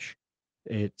the fish.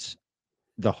 It's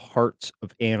the hearts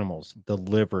of animals, the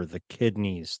liver, the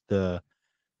kidneys, the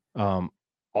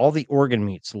all the organ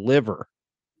meats, liver,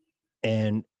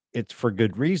 and it's for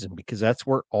good reason, because that's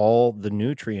where all the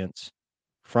nutrients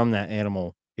from that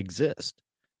animal exist.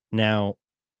 Now,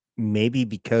 maybe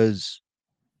because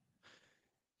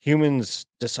humans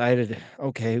decided,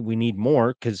 okay, we need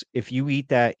more, because if you eat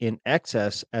that in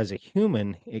excess as a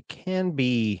human, it can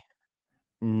be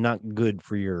not good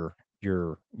for your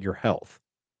health,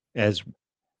 as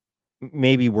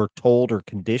maybe we're told or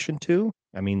conditioned to.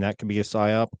 I mean, that could be a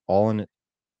psyop all in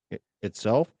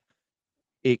itself.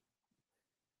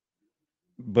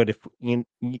 But if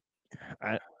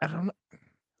I don't know.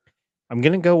 I'm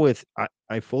gonna go with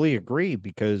I fully agree,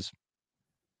 because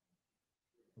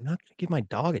I'm not gonna give my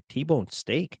dog a T-bone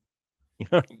steak.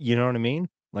 You know what I mean?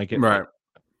 Like Right.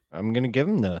 I'm gonna give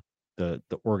him the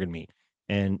organ meat.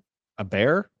 And a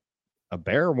bear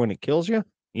when it kills you,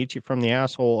 eats you from the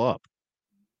asshole up.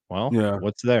 Well, Yeah.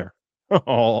 what's there?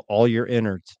 All your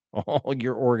innards, all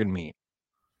your organ meat.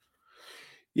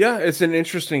 Yeah, it's an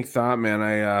interesting thought, man.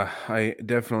 I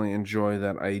definitely enjoy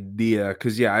that idea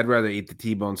because yeah, I'd rather eat the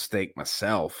T-bone steak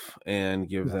myself and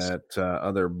give Yes. that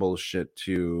other bullshit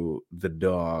to the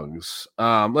dogs.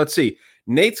 Let's see.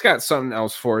 Nate's got something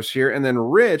else for us here, and then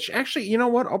Rich. Actually, you know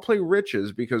what? I'll play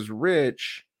Rich's because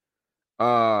Rich,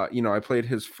 I played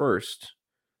his first.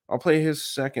 I'll play his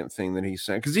second thing that he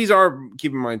sent because these are,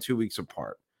 keep in mind, 2 weeks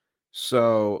apart.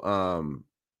 So,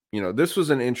 this was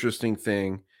an interesting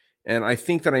thing. And I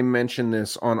think that I mentioned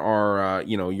this on our,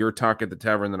 your talk at the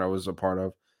tavern that I was a part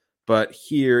of. But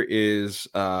here is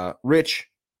Rich,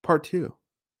 part 2.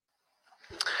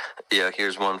 Yeah,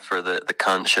 here's one for the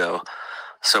cunt show.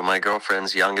 So my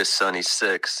girlfriend's youngest son, he's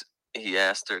 6. He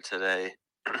asked her today,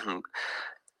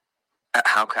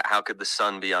 how could the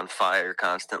sun be on fire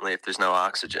constantly if there's no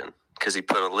oxygen? Because he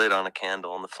put a lid on a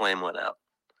candle and the flame went out.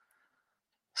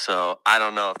 So I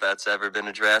don't know if that's ever been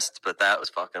addressed, but that was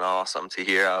fucking awesome to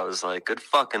hear. I was like, good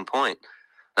fucking point.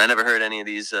 I never heard any of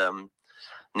these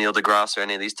Neil deGrasse or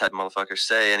any of these type of motherfuckers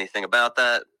say anything about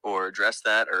that or address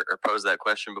that or pose that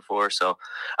question before. So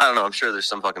I don't know. I'm sure there's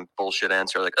some fucking bullshit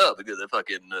answer like, oh, because the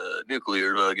fucking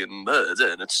nuclear fucking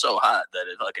and it's so hot that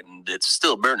it's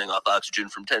still burning off oxygen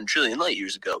from 10 trillion light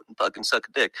years ago and fucking suck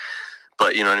a dick.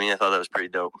 But you know what I mean? I thought that was pretty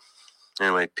dope.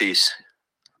 Anyway, peace.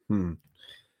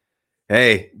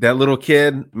 Hey, that little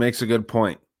kid makes a good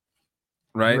point,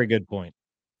 right? Very good point.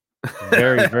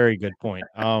 Very, very good point.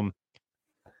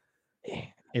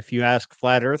 If you ask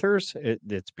flat earthers,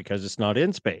 it's because it's not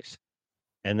in space.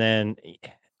 And then,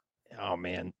 oh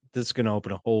man, this is going to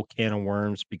open a whole can of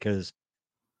worms because,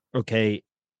 okay,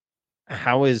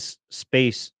 how is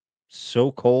space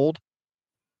so cold?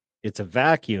 It's a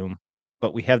vacuum,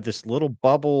 but we have this little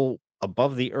bubble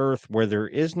above the earth where there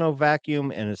is no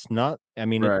vacuum, and it's not, I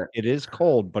mean, Right. it is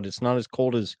cold, but it's not as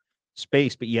cold as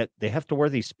space, but yet they have to wear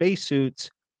these space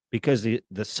suits because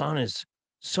the sun is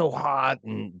so hot,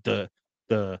 and the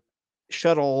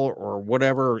shuttle or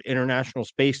whatever International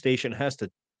Space Station has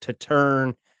to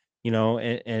turn,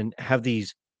 and have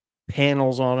these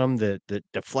panels on them that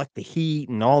deflect the heat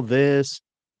and all this.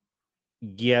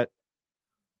 Yet,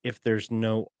 if there's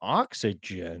no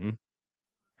oxygen,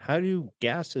 how do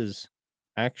gases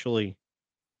actually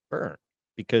burn?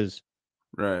 Because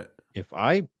Right. if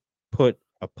I put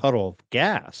a puddle of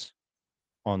gas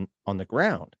on the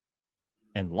ground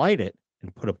and light it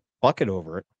and put a bucket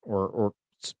over it, or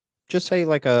just say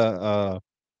like a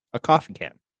coffee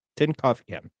can, tin coffee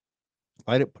can,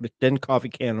 light it, put a tin coffee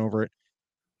can over it,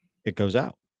 it goes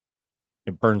out.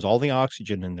 It burns all the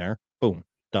oxygen in there. Boom,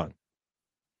 done.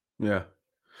 Yeah.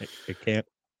 It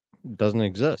doesn't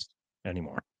exist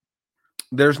anymore.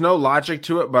 There's no logic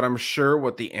to it, but I'm sure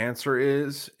what the answer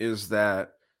is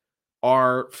that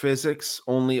our physics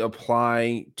only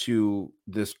apply to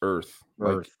this Earth.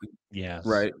 Earth. Yes.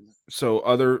 Right. So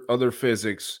other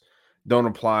physics don't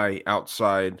apply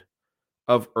outside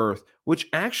of Earth, which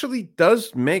actually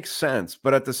does make sense.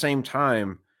 But at the same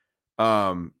time,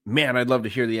 man, I'd love to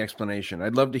hear the explanation.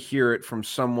 I'd love to hear it from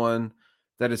someone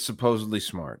that is supposedly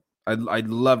smart. I'd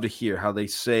love to hear how they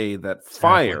say that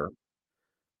fire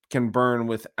can burn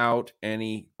without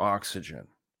any oxygen.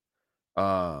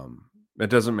 It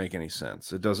doesn't make any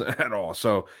sense. It doesn't at all.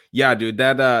 So yeah, dude,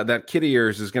 that kid of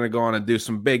yours is gonna go on and do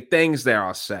some big things there,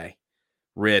 I'll say.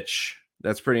 Rich.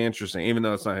 That's pretty interesting, even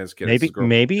though it's not his kid.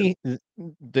 Maybe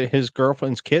his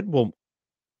girlfriend's kid will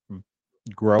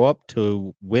grow up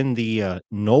to win the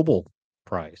Nobel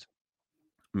Prize.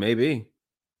 Maybe.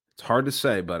 It's hard to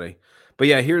say, buddy. But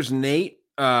yeah, here's Nate,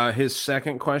 his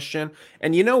second question.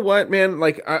 And you know what, man?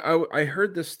 Like I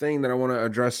heard this thing that I want to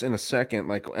address in a second.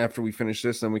 Like after we finish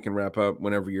this, then we can wrap up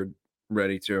whenever you're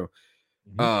ready to.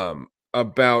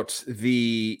 About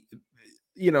the,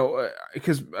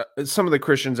 because some of the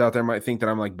Christians out there might think that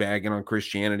I'm like bagging on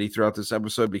Christianity throughout this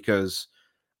episode because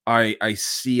I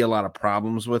see a lot of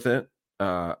problems with it.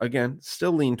 Again,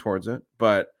 still lean towards it,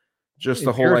 but just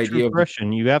the whole idea of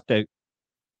Christian, you have to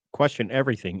question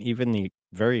everything, even the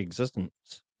very existence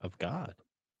of God.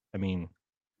 I mean,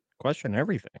 question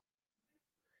everything.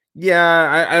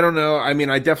 Yeah, I don't know. I mean,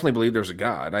 I definitely believe there's a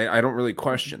God. I don't really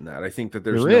question that. I think that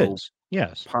there's no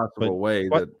possible way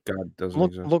that God doesn't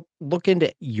exist. Look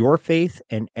into your faith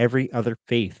and every other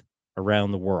faith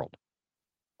around the world.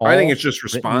 I think it's just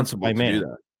responsible to do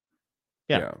that.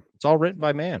 Yeah, it's all written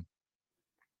by man.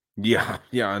 Yeah,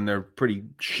 and they're pretty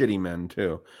shitty men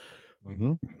too.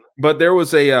 Mm-hmm. But there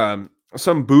was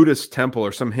some Buddhist temple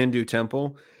or some Hindu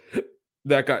temple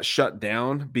that got shut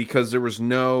down because there was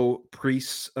no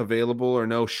priests available or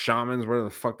no shamans, whatever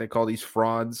the fuck they call these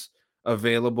frauds,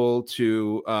 available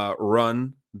to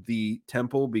run the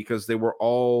temple because they were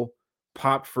all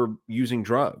popped for using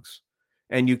drugs.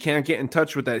 And you can't get in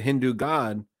touch with that Hindu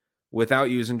god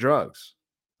without using drugs.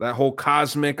 That whole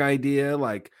cosmic idea,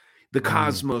 like the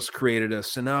cosmos created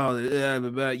us,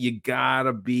 and you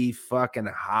gotta be fucking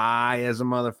high as a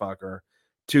motherfucker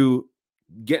to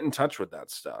get in touch with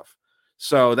that stuff.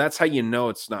 So that's how you know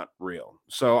it's not real.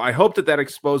 So I hope that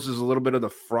exposes a little bit of the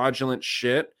fraudulent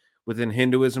shit within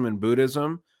Hinduism and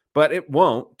Buddhism, but it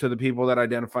won't to the people that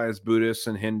identify as Buddhists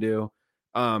and Hindu.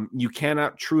 You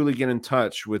cannot truly get in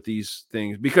touch with these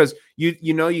things because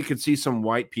you could see some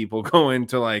white people go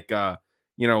into like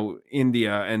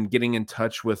India and getting in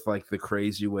touch with like the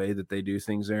crazy way that they do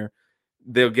things there.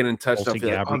 They'll get in touch. They'll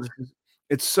feel like,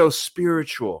 it's so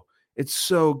spiritual. It's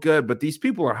so good. But these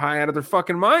people are high out of their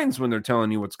fucking minds when they're telling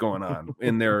you what's going on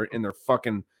in their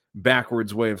fucking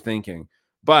backwards way of thinking.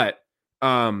 But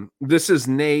this is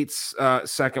Nate's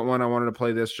second one. I wanted to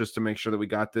play this just to make sure that we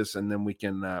got this, and then we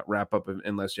can wrap up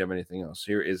unless you have anything else.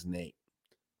 Here is Nate.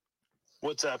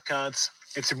 What's up, cunts?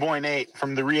 It's your boy Nate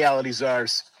from the Reality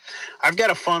Czars. I've got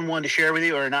a fun one to share with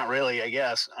you, or not really, I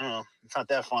guess. I don't know. It's not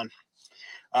that fun.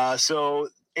 So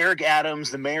Eric Adams,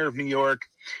 the mayor of New York,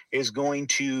 is going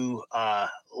to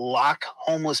lock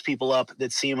homeless people up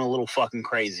that seem a little fucking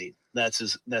crazy. That's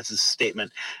his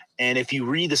statement. And if you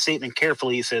read the statement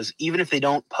carefully, he says, even if they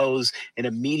don't pose an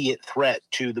immediate threat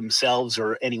to themselves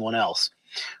or anyone else.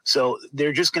 So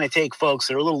they're just going to take folks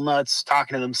that are a little nuts,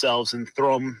 talking to themselves, and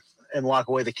throw them and lock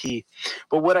away the key.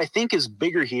 But what I think is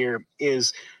bigger here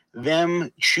is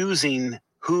them choosing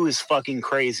who is fucking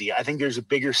crazy. I think there's a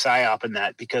bigger psyop in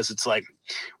that because it's like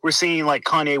we're seeing like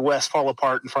Kanye West fall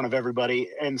apart in front of everybody.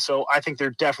 And so I think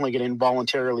they're definitely going to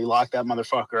involuntarily lock that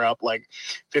motherfucker up, like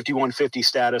 5150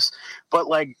 status. But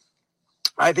like,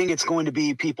 I think it's going to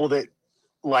be people that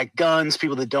like guns,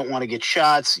 people that don't want to get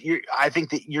shots. I think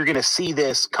that you're going to see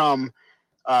this come.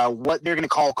 What they're going to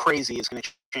call crazy is going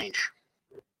to change.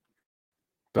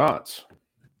 Thoughts?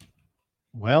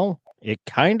 Well, it's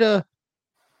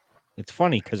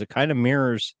funny because it kind of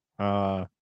mirrors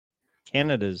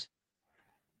Canada's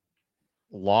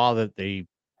law that they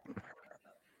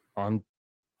on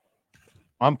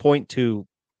point to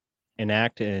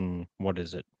enact in March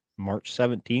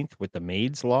 17th with the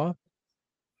Maids Law.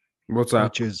 What's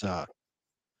that? Which is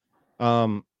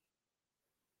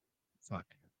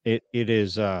it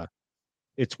is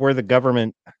it's where the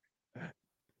government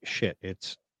shit.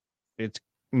 It's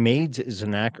MAIDS is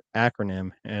an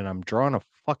acronym, and I'm drawing a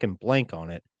fucking blank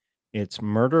on it. It's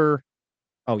murder.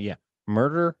 Oh yeah,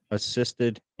 murder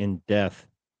assisted in death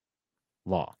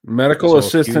law. Medical So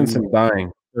assistance in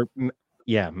dying.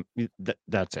 Yeah,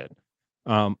 that's it.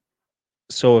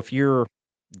 So if you're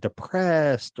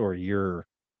depressed or you're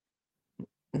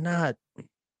not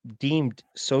deemed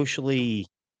socially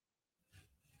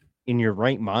in your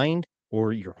right mind,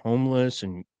 or you're homeless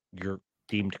and you're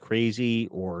deemed crazy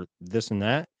or this and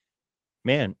that,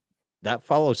 man, that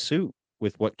follows suit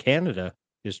with what Canada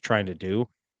is trying to do.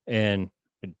 And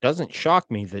it doesn't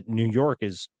shock me that New York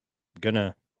is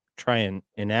gonna try and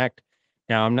enact.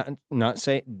 Now, I'm not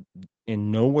saying,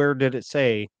 and nowhere did it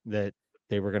say that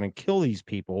they were gonna kill these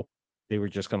people. They were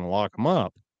just gonna lock them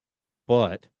up.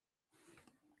 But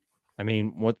I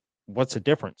mean, what's the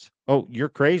difference? Oh, you're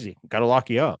crazy. Got to lock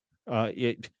you up.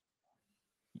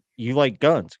 You like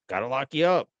guns. Got to lock you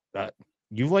up.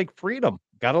 You like freedom.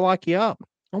 Got to lock you up.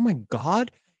 Oh my God,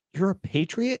 you're a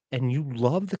patriot and you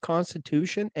love the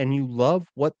Constitution and you love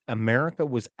what America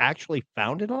was actually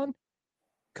founded on.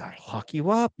 Got to lock you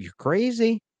up. You're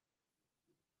crazy.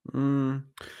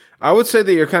 I would say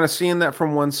that you're kind of seeing that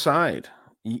from one side.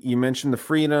 You mentioned the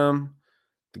freedom,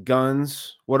 the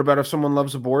guns. What about if someone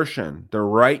loves abortion? The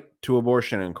right to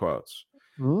abortion, in quotes.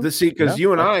 Because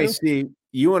you and I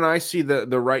see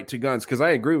the right to guns. Because I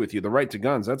agree with you, the right to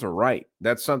guns, that's a right.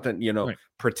 That's something, right.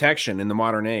 Protection in the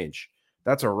modern age.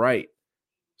 That's a right.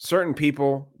 Certain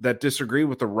people that disagree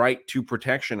with the right to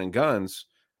protection and guns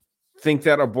think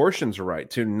that abortion's a right,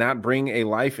 to not bring a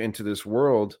life into this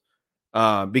world.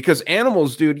 Because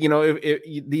animals, dude,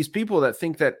 if these people that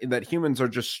think that humans are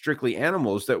just strictly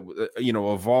animals that,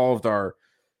 evolved our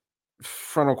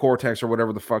frontal cortex or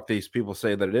whatever the fuck these people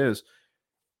say that it is.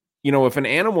 If an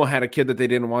animal had a kid that they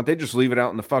didn't want, they'd just leave it out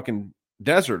in the fucking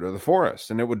desert or the forest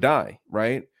and it would die,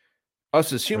 right?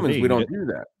 Us as humans, we don't do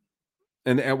that.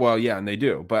 And well, yeah, and they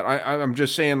do. But I'm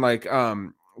just saying, like,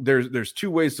 there's two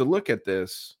ways to look at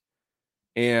this.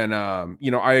 And,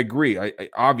 I agree. I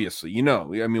obviously,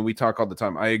 we talk all the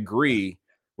time. I agree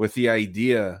with the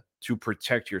idea to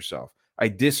protect yourself. I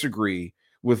disagree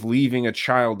with leaving a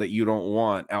child that you don't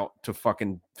want out to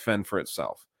fucking fend for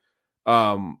itself.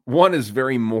 One is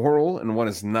very moral and one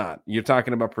is not. You're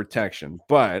talking about protection,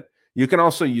 but you can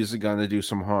also use a gun to do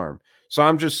some harm. So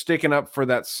I'm just sticking up for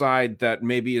that side that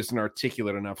maybe isn't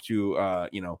articulate enough to,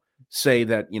 say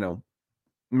that,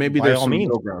 maybe there's some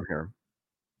middle ground here.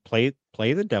 Play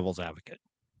the devil's advocate.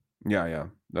 Yeah.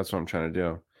 That's what I'm trying to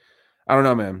do. I don't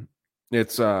know, man.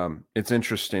 It's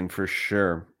interesting for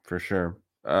sure.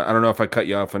 I don't know if I cut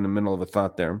you off in the middle of a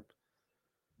thought there.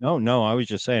 No, I was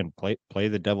just saying play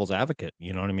the devil's advocate.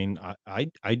 You know what I mean?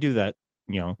 I do that,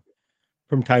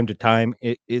 from time to time.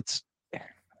 It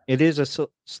is a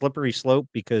slippery slope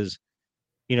because,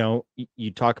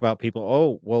 you talk about people,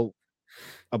 oh, well,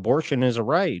 abortion is a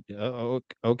right.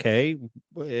 Okay.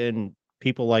 And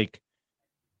people like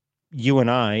you and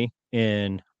I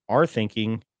in our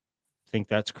thinking think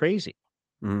that's crazy.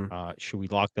 Should we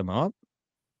lock them up?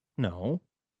 No.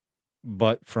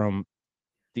 But from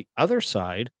the other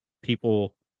side,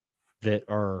 people that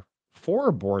are for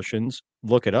abortions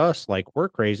look at us like we're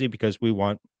crazy because we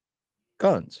want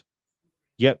guns.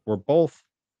 Yet we're both,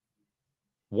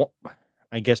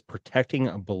 I guess, protecting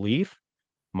a belief.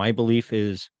 My belief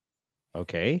is,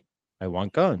 okay, I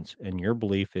want guns. And your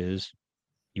belief is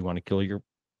you want to kill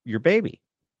your baby.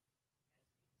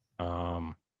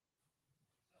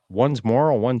 One's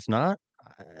moral, one's not.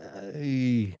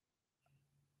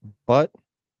 But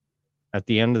at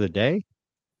the end of the day,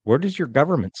 where does your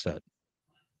government sit?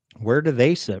 Where do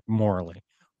they sit morally?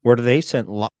 Where do they sit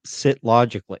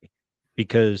logically?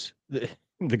 Because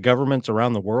the governments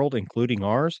around the world, including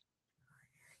ours,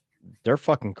 they're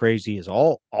fucking crazy as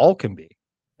all can be.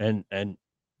 And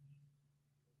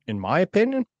in my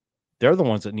opinion, they're the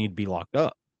ones that need to be locked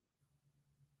up.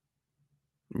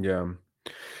 Yeah.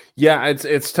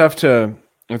 It's tough to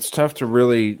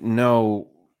really know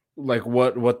like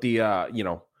what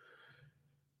the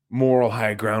moral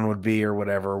high ground would be or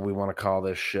whatever we want to call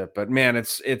this shit. But man,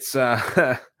 it's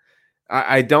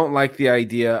I don't like the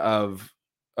idea of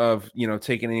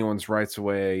taking anyone's rights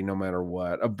away no matter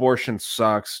what. Abortion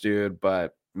sucks, dude,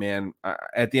 but man,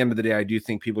 at the end of the day, I do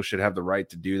think people should have the right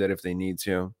to do that if they need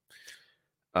to.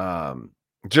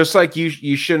 Just like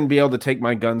you shouldn't be able to take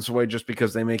my guns away just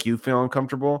because they make you feel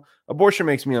uncomfortable. Abortion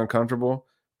makes me uncomfortable,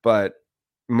 but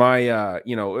my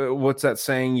what's that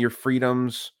saying? Your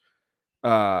freedoms,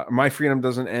 my freedom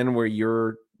doesn't end where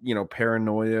your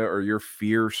paranoia or your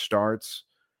fear starts.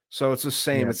 So it's the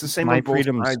same. Yeah, it's the same. My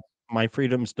freedoms my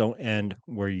freedoms don't end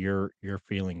where your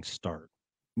feelings start.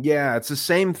 Yeah, it's the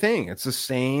same thing. It's the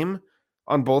same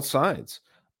on both sides.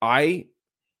 I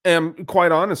am,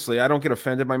 quite honestly, I don't get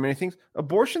offended by many things.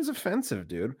 Abortion's offensive,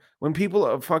 dude. When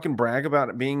people fucking brag about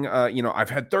it being, I've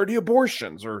had 30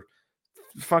 abortions or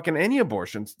fucking any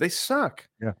abortions, they suck.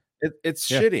 Yeah. It's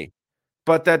Yeah. shitty.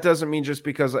 But that doesn't mean just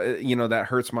because, that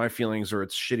hurts my feelings or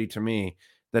it's shitty to me,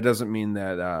 that doesn't mean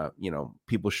that,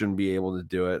 people shouldn't be able to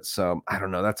do it. So I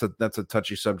don't know. That's a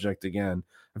touchy subject again.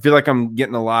 I feel like I'm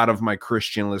getting a lot of my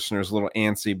Christian listeners a little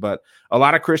antsy, but a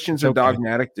lot of Christians are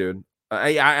dogmatic, dude.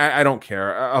 I don't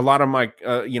care. A lot of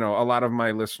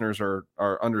my listeners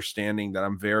are understanding that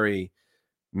I'm very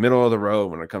middle of the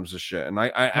road when it comes to shit. And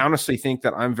I honestly think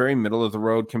that I'm very middle of the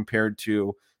road compared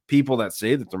to people that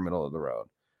say that they're middle of the road.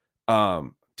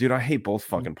 Dude, I hate both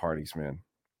fucking parties, man.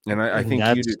 And I think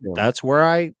you do too. That's where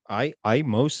I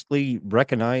mostly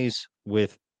recognize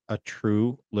with a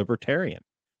true libertarian.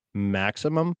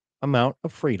 Maximum amount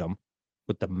of freedom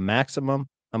with the maximum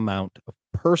amount of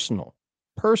personal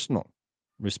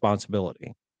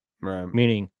responsibility. Right.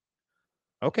 Meaning,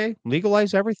 okay,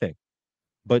 legalize everything,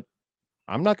 but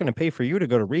I'm not going to pay for you to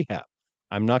go to rehab.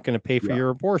 I'm not going to pay for your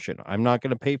abortion. I'm not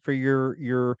going to pay for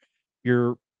your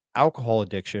alcohol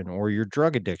addiction or your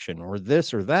drug addiction or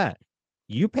this or that.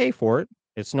 You pay for it.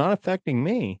 It's not affecting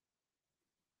me.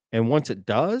 And once it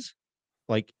does,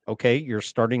 like, okay, you're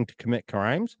starting to commit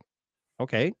crimes.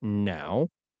 Okay, now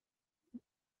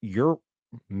your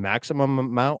maximum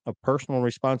amount of personal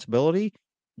responsibility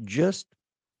just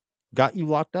got you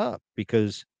locked up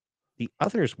because the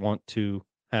others want to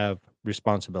have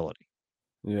responsibility.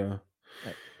 Yeah.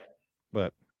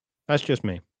 But that's just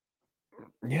me.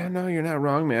 Yeah, no, you're not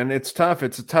wrong, man. It's tough.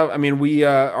 I mean, we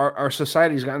our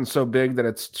society's gotten so big that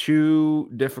it's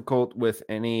too difficult with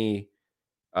any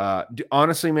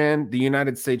honestly, man, the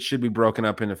United States should be broken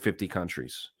up into 50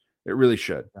 countries. It really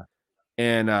should. Yeah.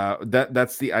 And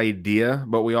that's the idea,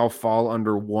 but we all fall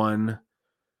under one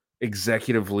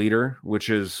executive leader, which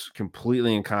is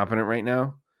completely incompetent right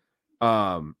now.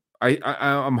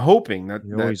 I'm hoping that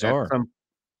You always are.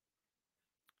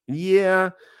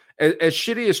 Yeah. As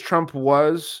shitty as Trump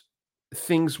was,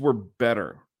 things were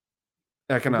better,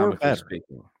 economically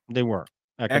speaking. They were.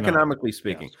 Economically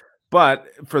speaking. Yes. But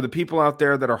for the people out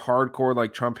there that are hardcore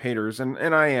like Trump haters, and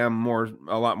I am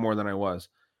a lot more than I was,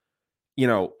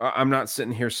 I'm not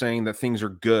sitting here saying that things are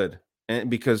good, and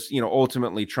because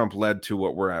ultimately Trump led to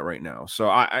what we're at right now. So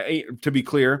I to be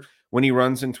clear, when he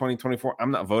runs in 2024,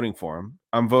 I'm not voting for him.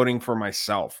 I'm voting for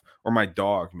myself or my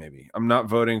dog. Maybe I'm not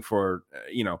voting for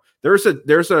There's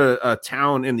a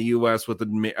town in the U.S. with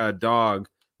a dog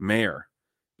mayor,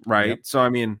 right? Yep. So I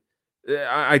mean,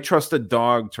 I trust a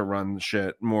dog to run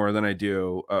shit more than I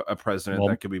do a president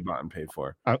that could be bought and paid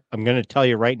for. I'm going to tell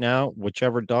you right now,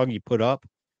 whichever dog you put up,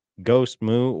 Ghost,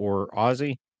 Moo, or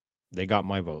Ozzy, they got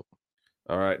my vote.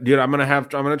 All right, dude. I'm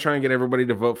gonna try and get everybody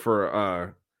to vote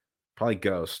for probably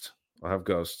Ghost. I'll have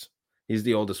Ghost. He's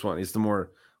the oldest one. He's the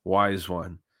more wise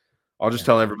one. I'll just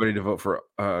tell everybody to vote for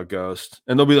Ghost,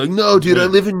 and they'll be like, "No, dude, I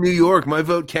live in New York. My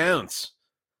vote counts."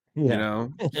 Yeah.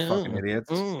 Fucking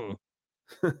idiots.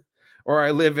 Or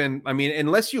I live in. I mean,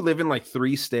 unless you live in like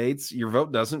 3 states, your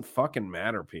vote doesn't fucking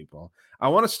matter, people. I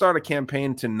want to start a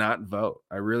campaign to not vote.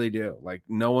 I really do. Like,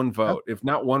 no one vote. If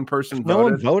not one person voted, no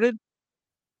one voted,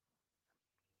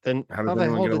 then how how does the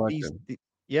anyone hell get did elected?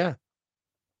 yeah.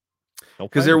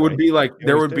 Because there would be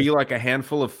like a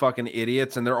handful of fucking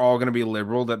idiots, and they're all going to be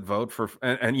liberal that vote for,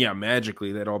 and yeah,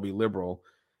 magically they'd all be liberal.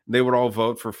 They would all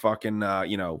vote for fucking,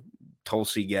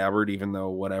 Tulsi Gabbard, even though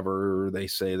whatever they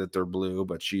say that they're blue,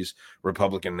 but she's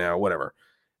Republican now, whatever.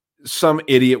 Some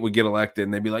idiot would get elected,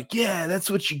 and they'd be like, "Yeah, that's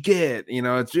what you get."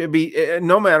 It'd be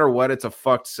no matter what, it's a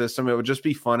fucked system. It would just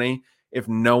be funny if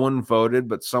no one voted,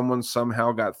 but someone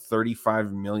somehow got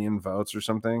 35 million votes or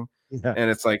something. Yeah.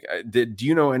 And it's like, do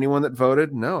you know anyone that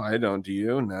voted? No, I don't. Do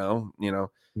you? No,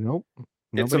 Nope.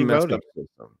 It's a Nobody messed voted. up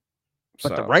system.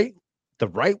 But the So,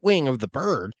 right wing of the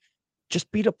bird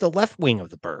just beat up the left wing of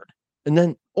the bird. And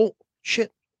then, oh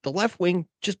shit, the left wing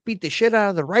just beat the shit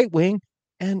out of the right wing.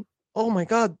 And oh my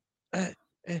God.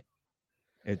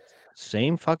 It's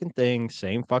same fucking thing,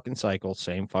 same fucking cycle,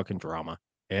 same fucking drama.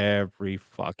 Every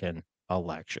fucking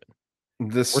election.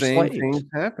 the same things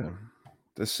happen.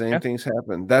 The same Yeah. things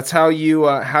happen. That's how do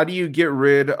you get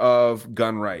rid of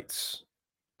gun rights?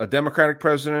 A Democratic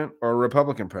president or a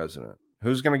Republican president?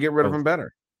 Who's going to get rid of Both. them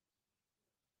better?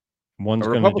 One's A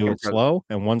going to do Republican it slow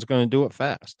and one's going to do it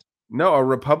fast. No, a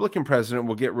Republican president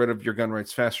will get rid of your gun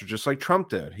rights faster, just like Trump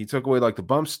did. He took away like the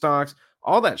bump stocks,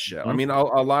 all that shit. I mean, a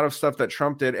lot of stuff that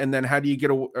Trump did. And then how do you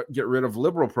get rid of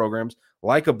liberal programs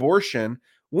like abortion,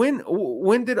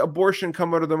 When did abortion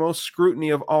come under the most scrutiny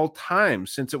of all time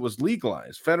since it was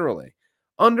legalized federally?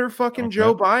 Under fucking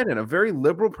Joe Biden, a very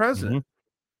liberal president.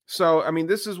 So, I mean,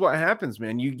 this is what happens,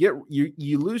 man.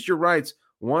 You lose your rights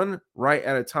one right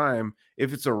at a time.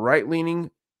 If it's a right-leaning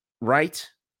right,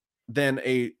 then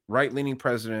a right-leaning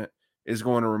president is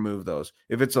going to remove those.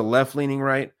 If it's a left-leaning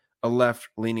right, a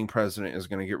left-leaning president is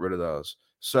going to get rid of those.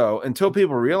 So until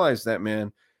people realize that,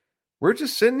 man, we're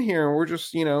just sitting here and we're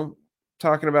just,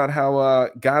 talking about how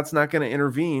God's not going to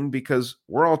intervene because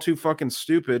we're all too fucking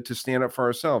stupid to stand up for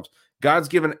ourselves. God's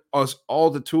given us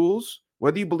all the tools,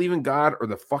 whether you believe in God or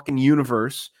the fucking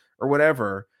universe or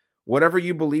whatever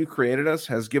you believe created us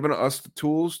has given us the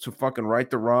tools to fucking right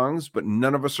the wrongs, but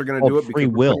none of us are going to do it because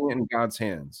we're putting it in God's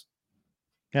hands.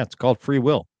 Yeah, it's called free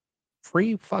will.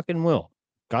 Free fucking will.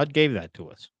 God gave that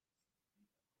to us.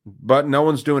 But no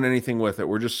one's doing anything with it.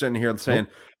 We're just sitting here saying,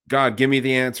 God, give me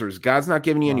the answers. God's not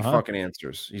giving you any fucking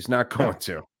answers. He's not going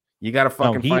to. You got to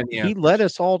fucking find the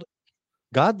answers.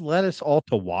 God led us all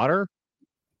to water.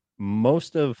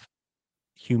 Most of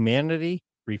humanity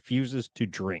refuses to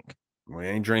drink. We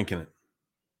ain't drinking it.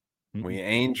 We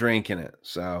ain't drinking it.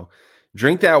 So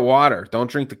drink that water. Don't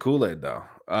drink the Kool-Aid, though.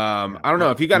 I don't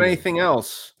know. If you got anything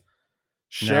else,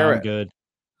 share it. Good.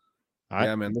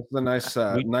 Yeah, man. This is a nice,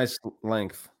 nice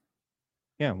length.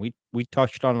 Yeah, we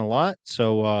touched on a lot.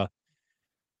 So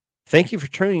thank you for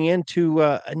tuning in to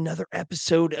another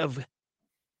episode of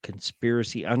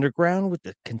Conspiracy Underground with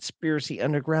the Conspiracy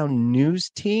Underground news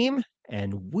team.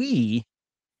 And we,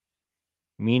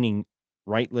 meaning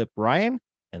Right Lip Ryan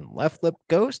and Left Lip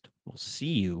Ghost, will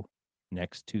see you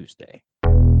next Tuesday.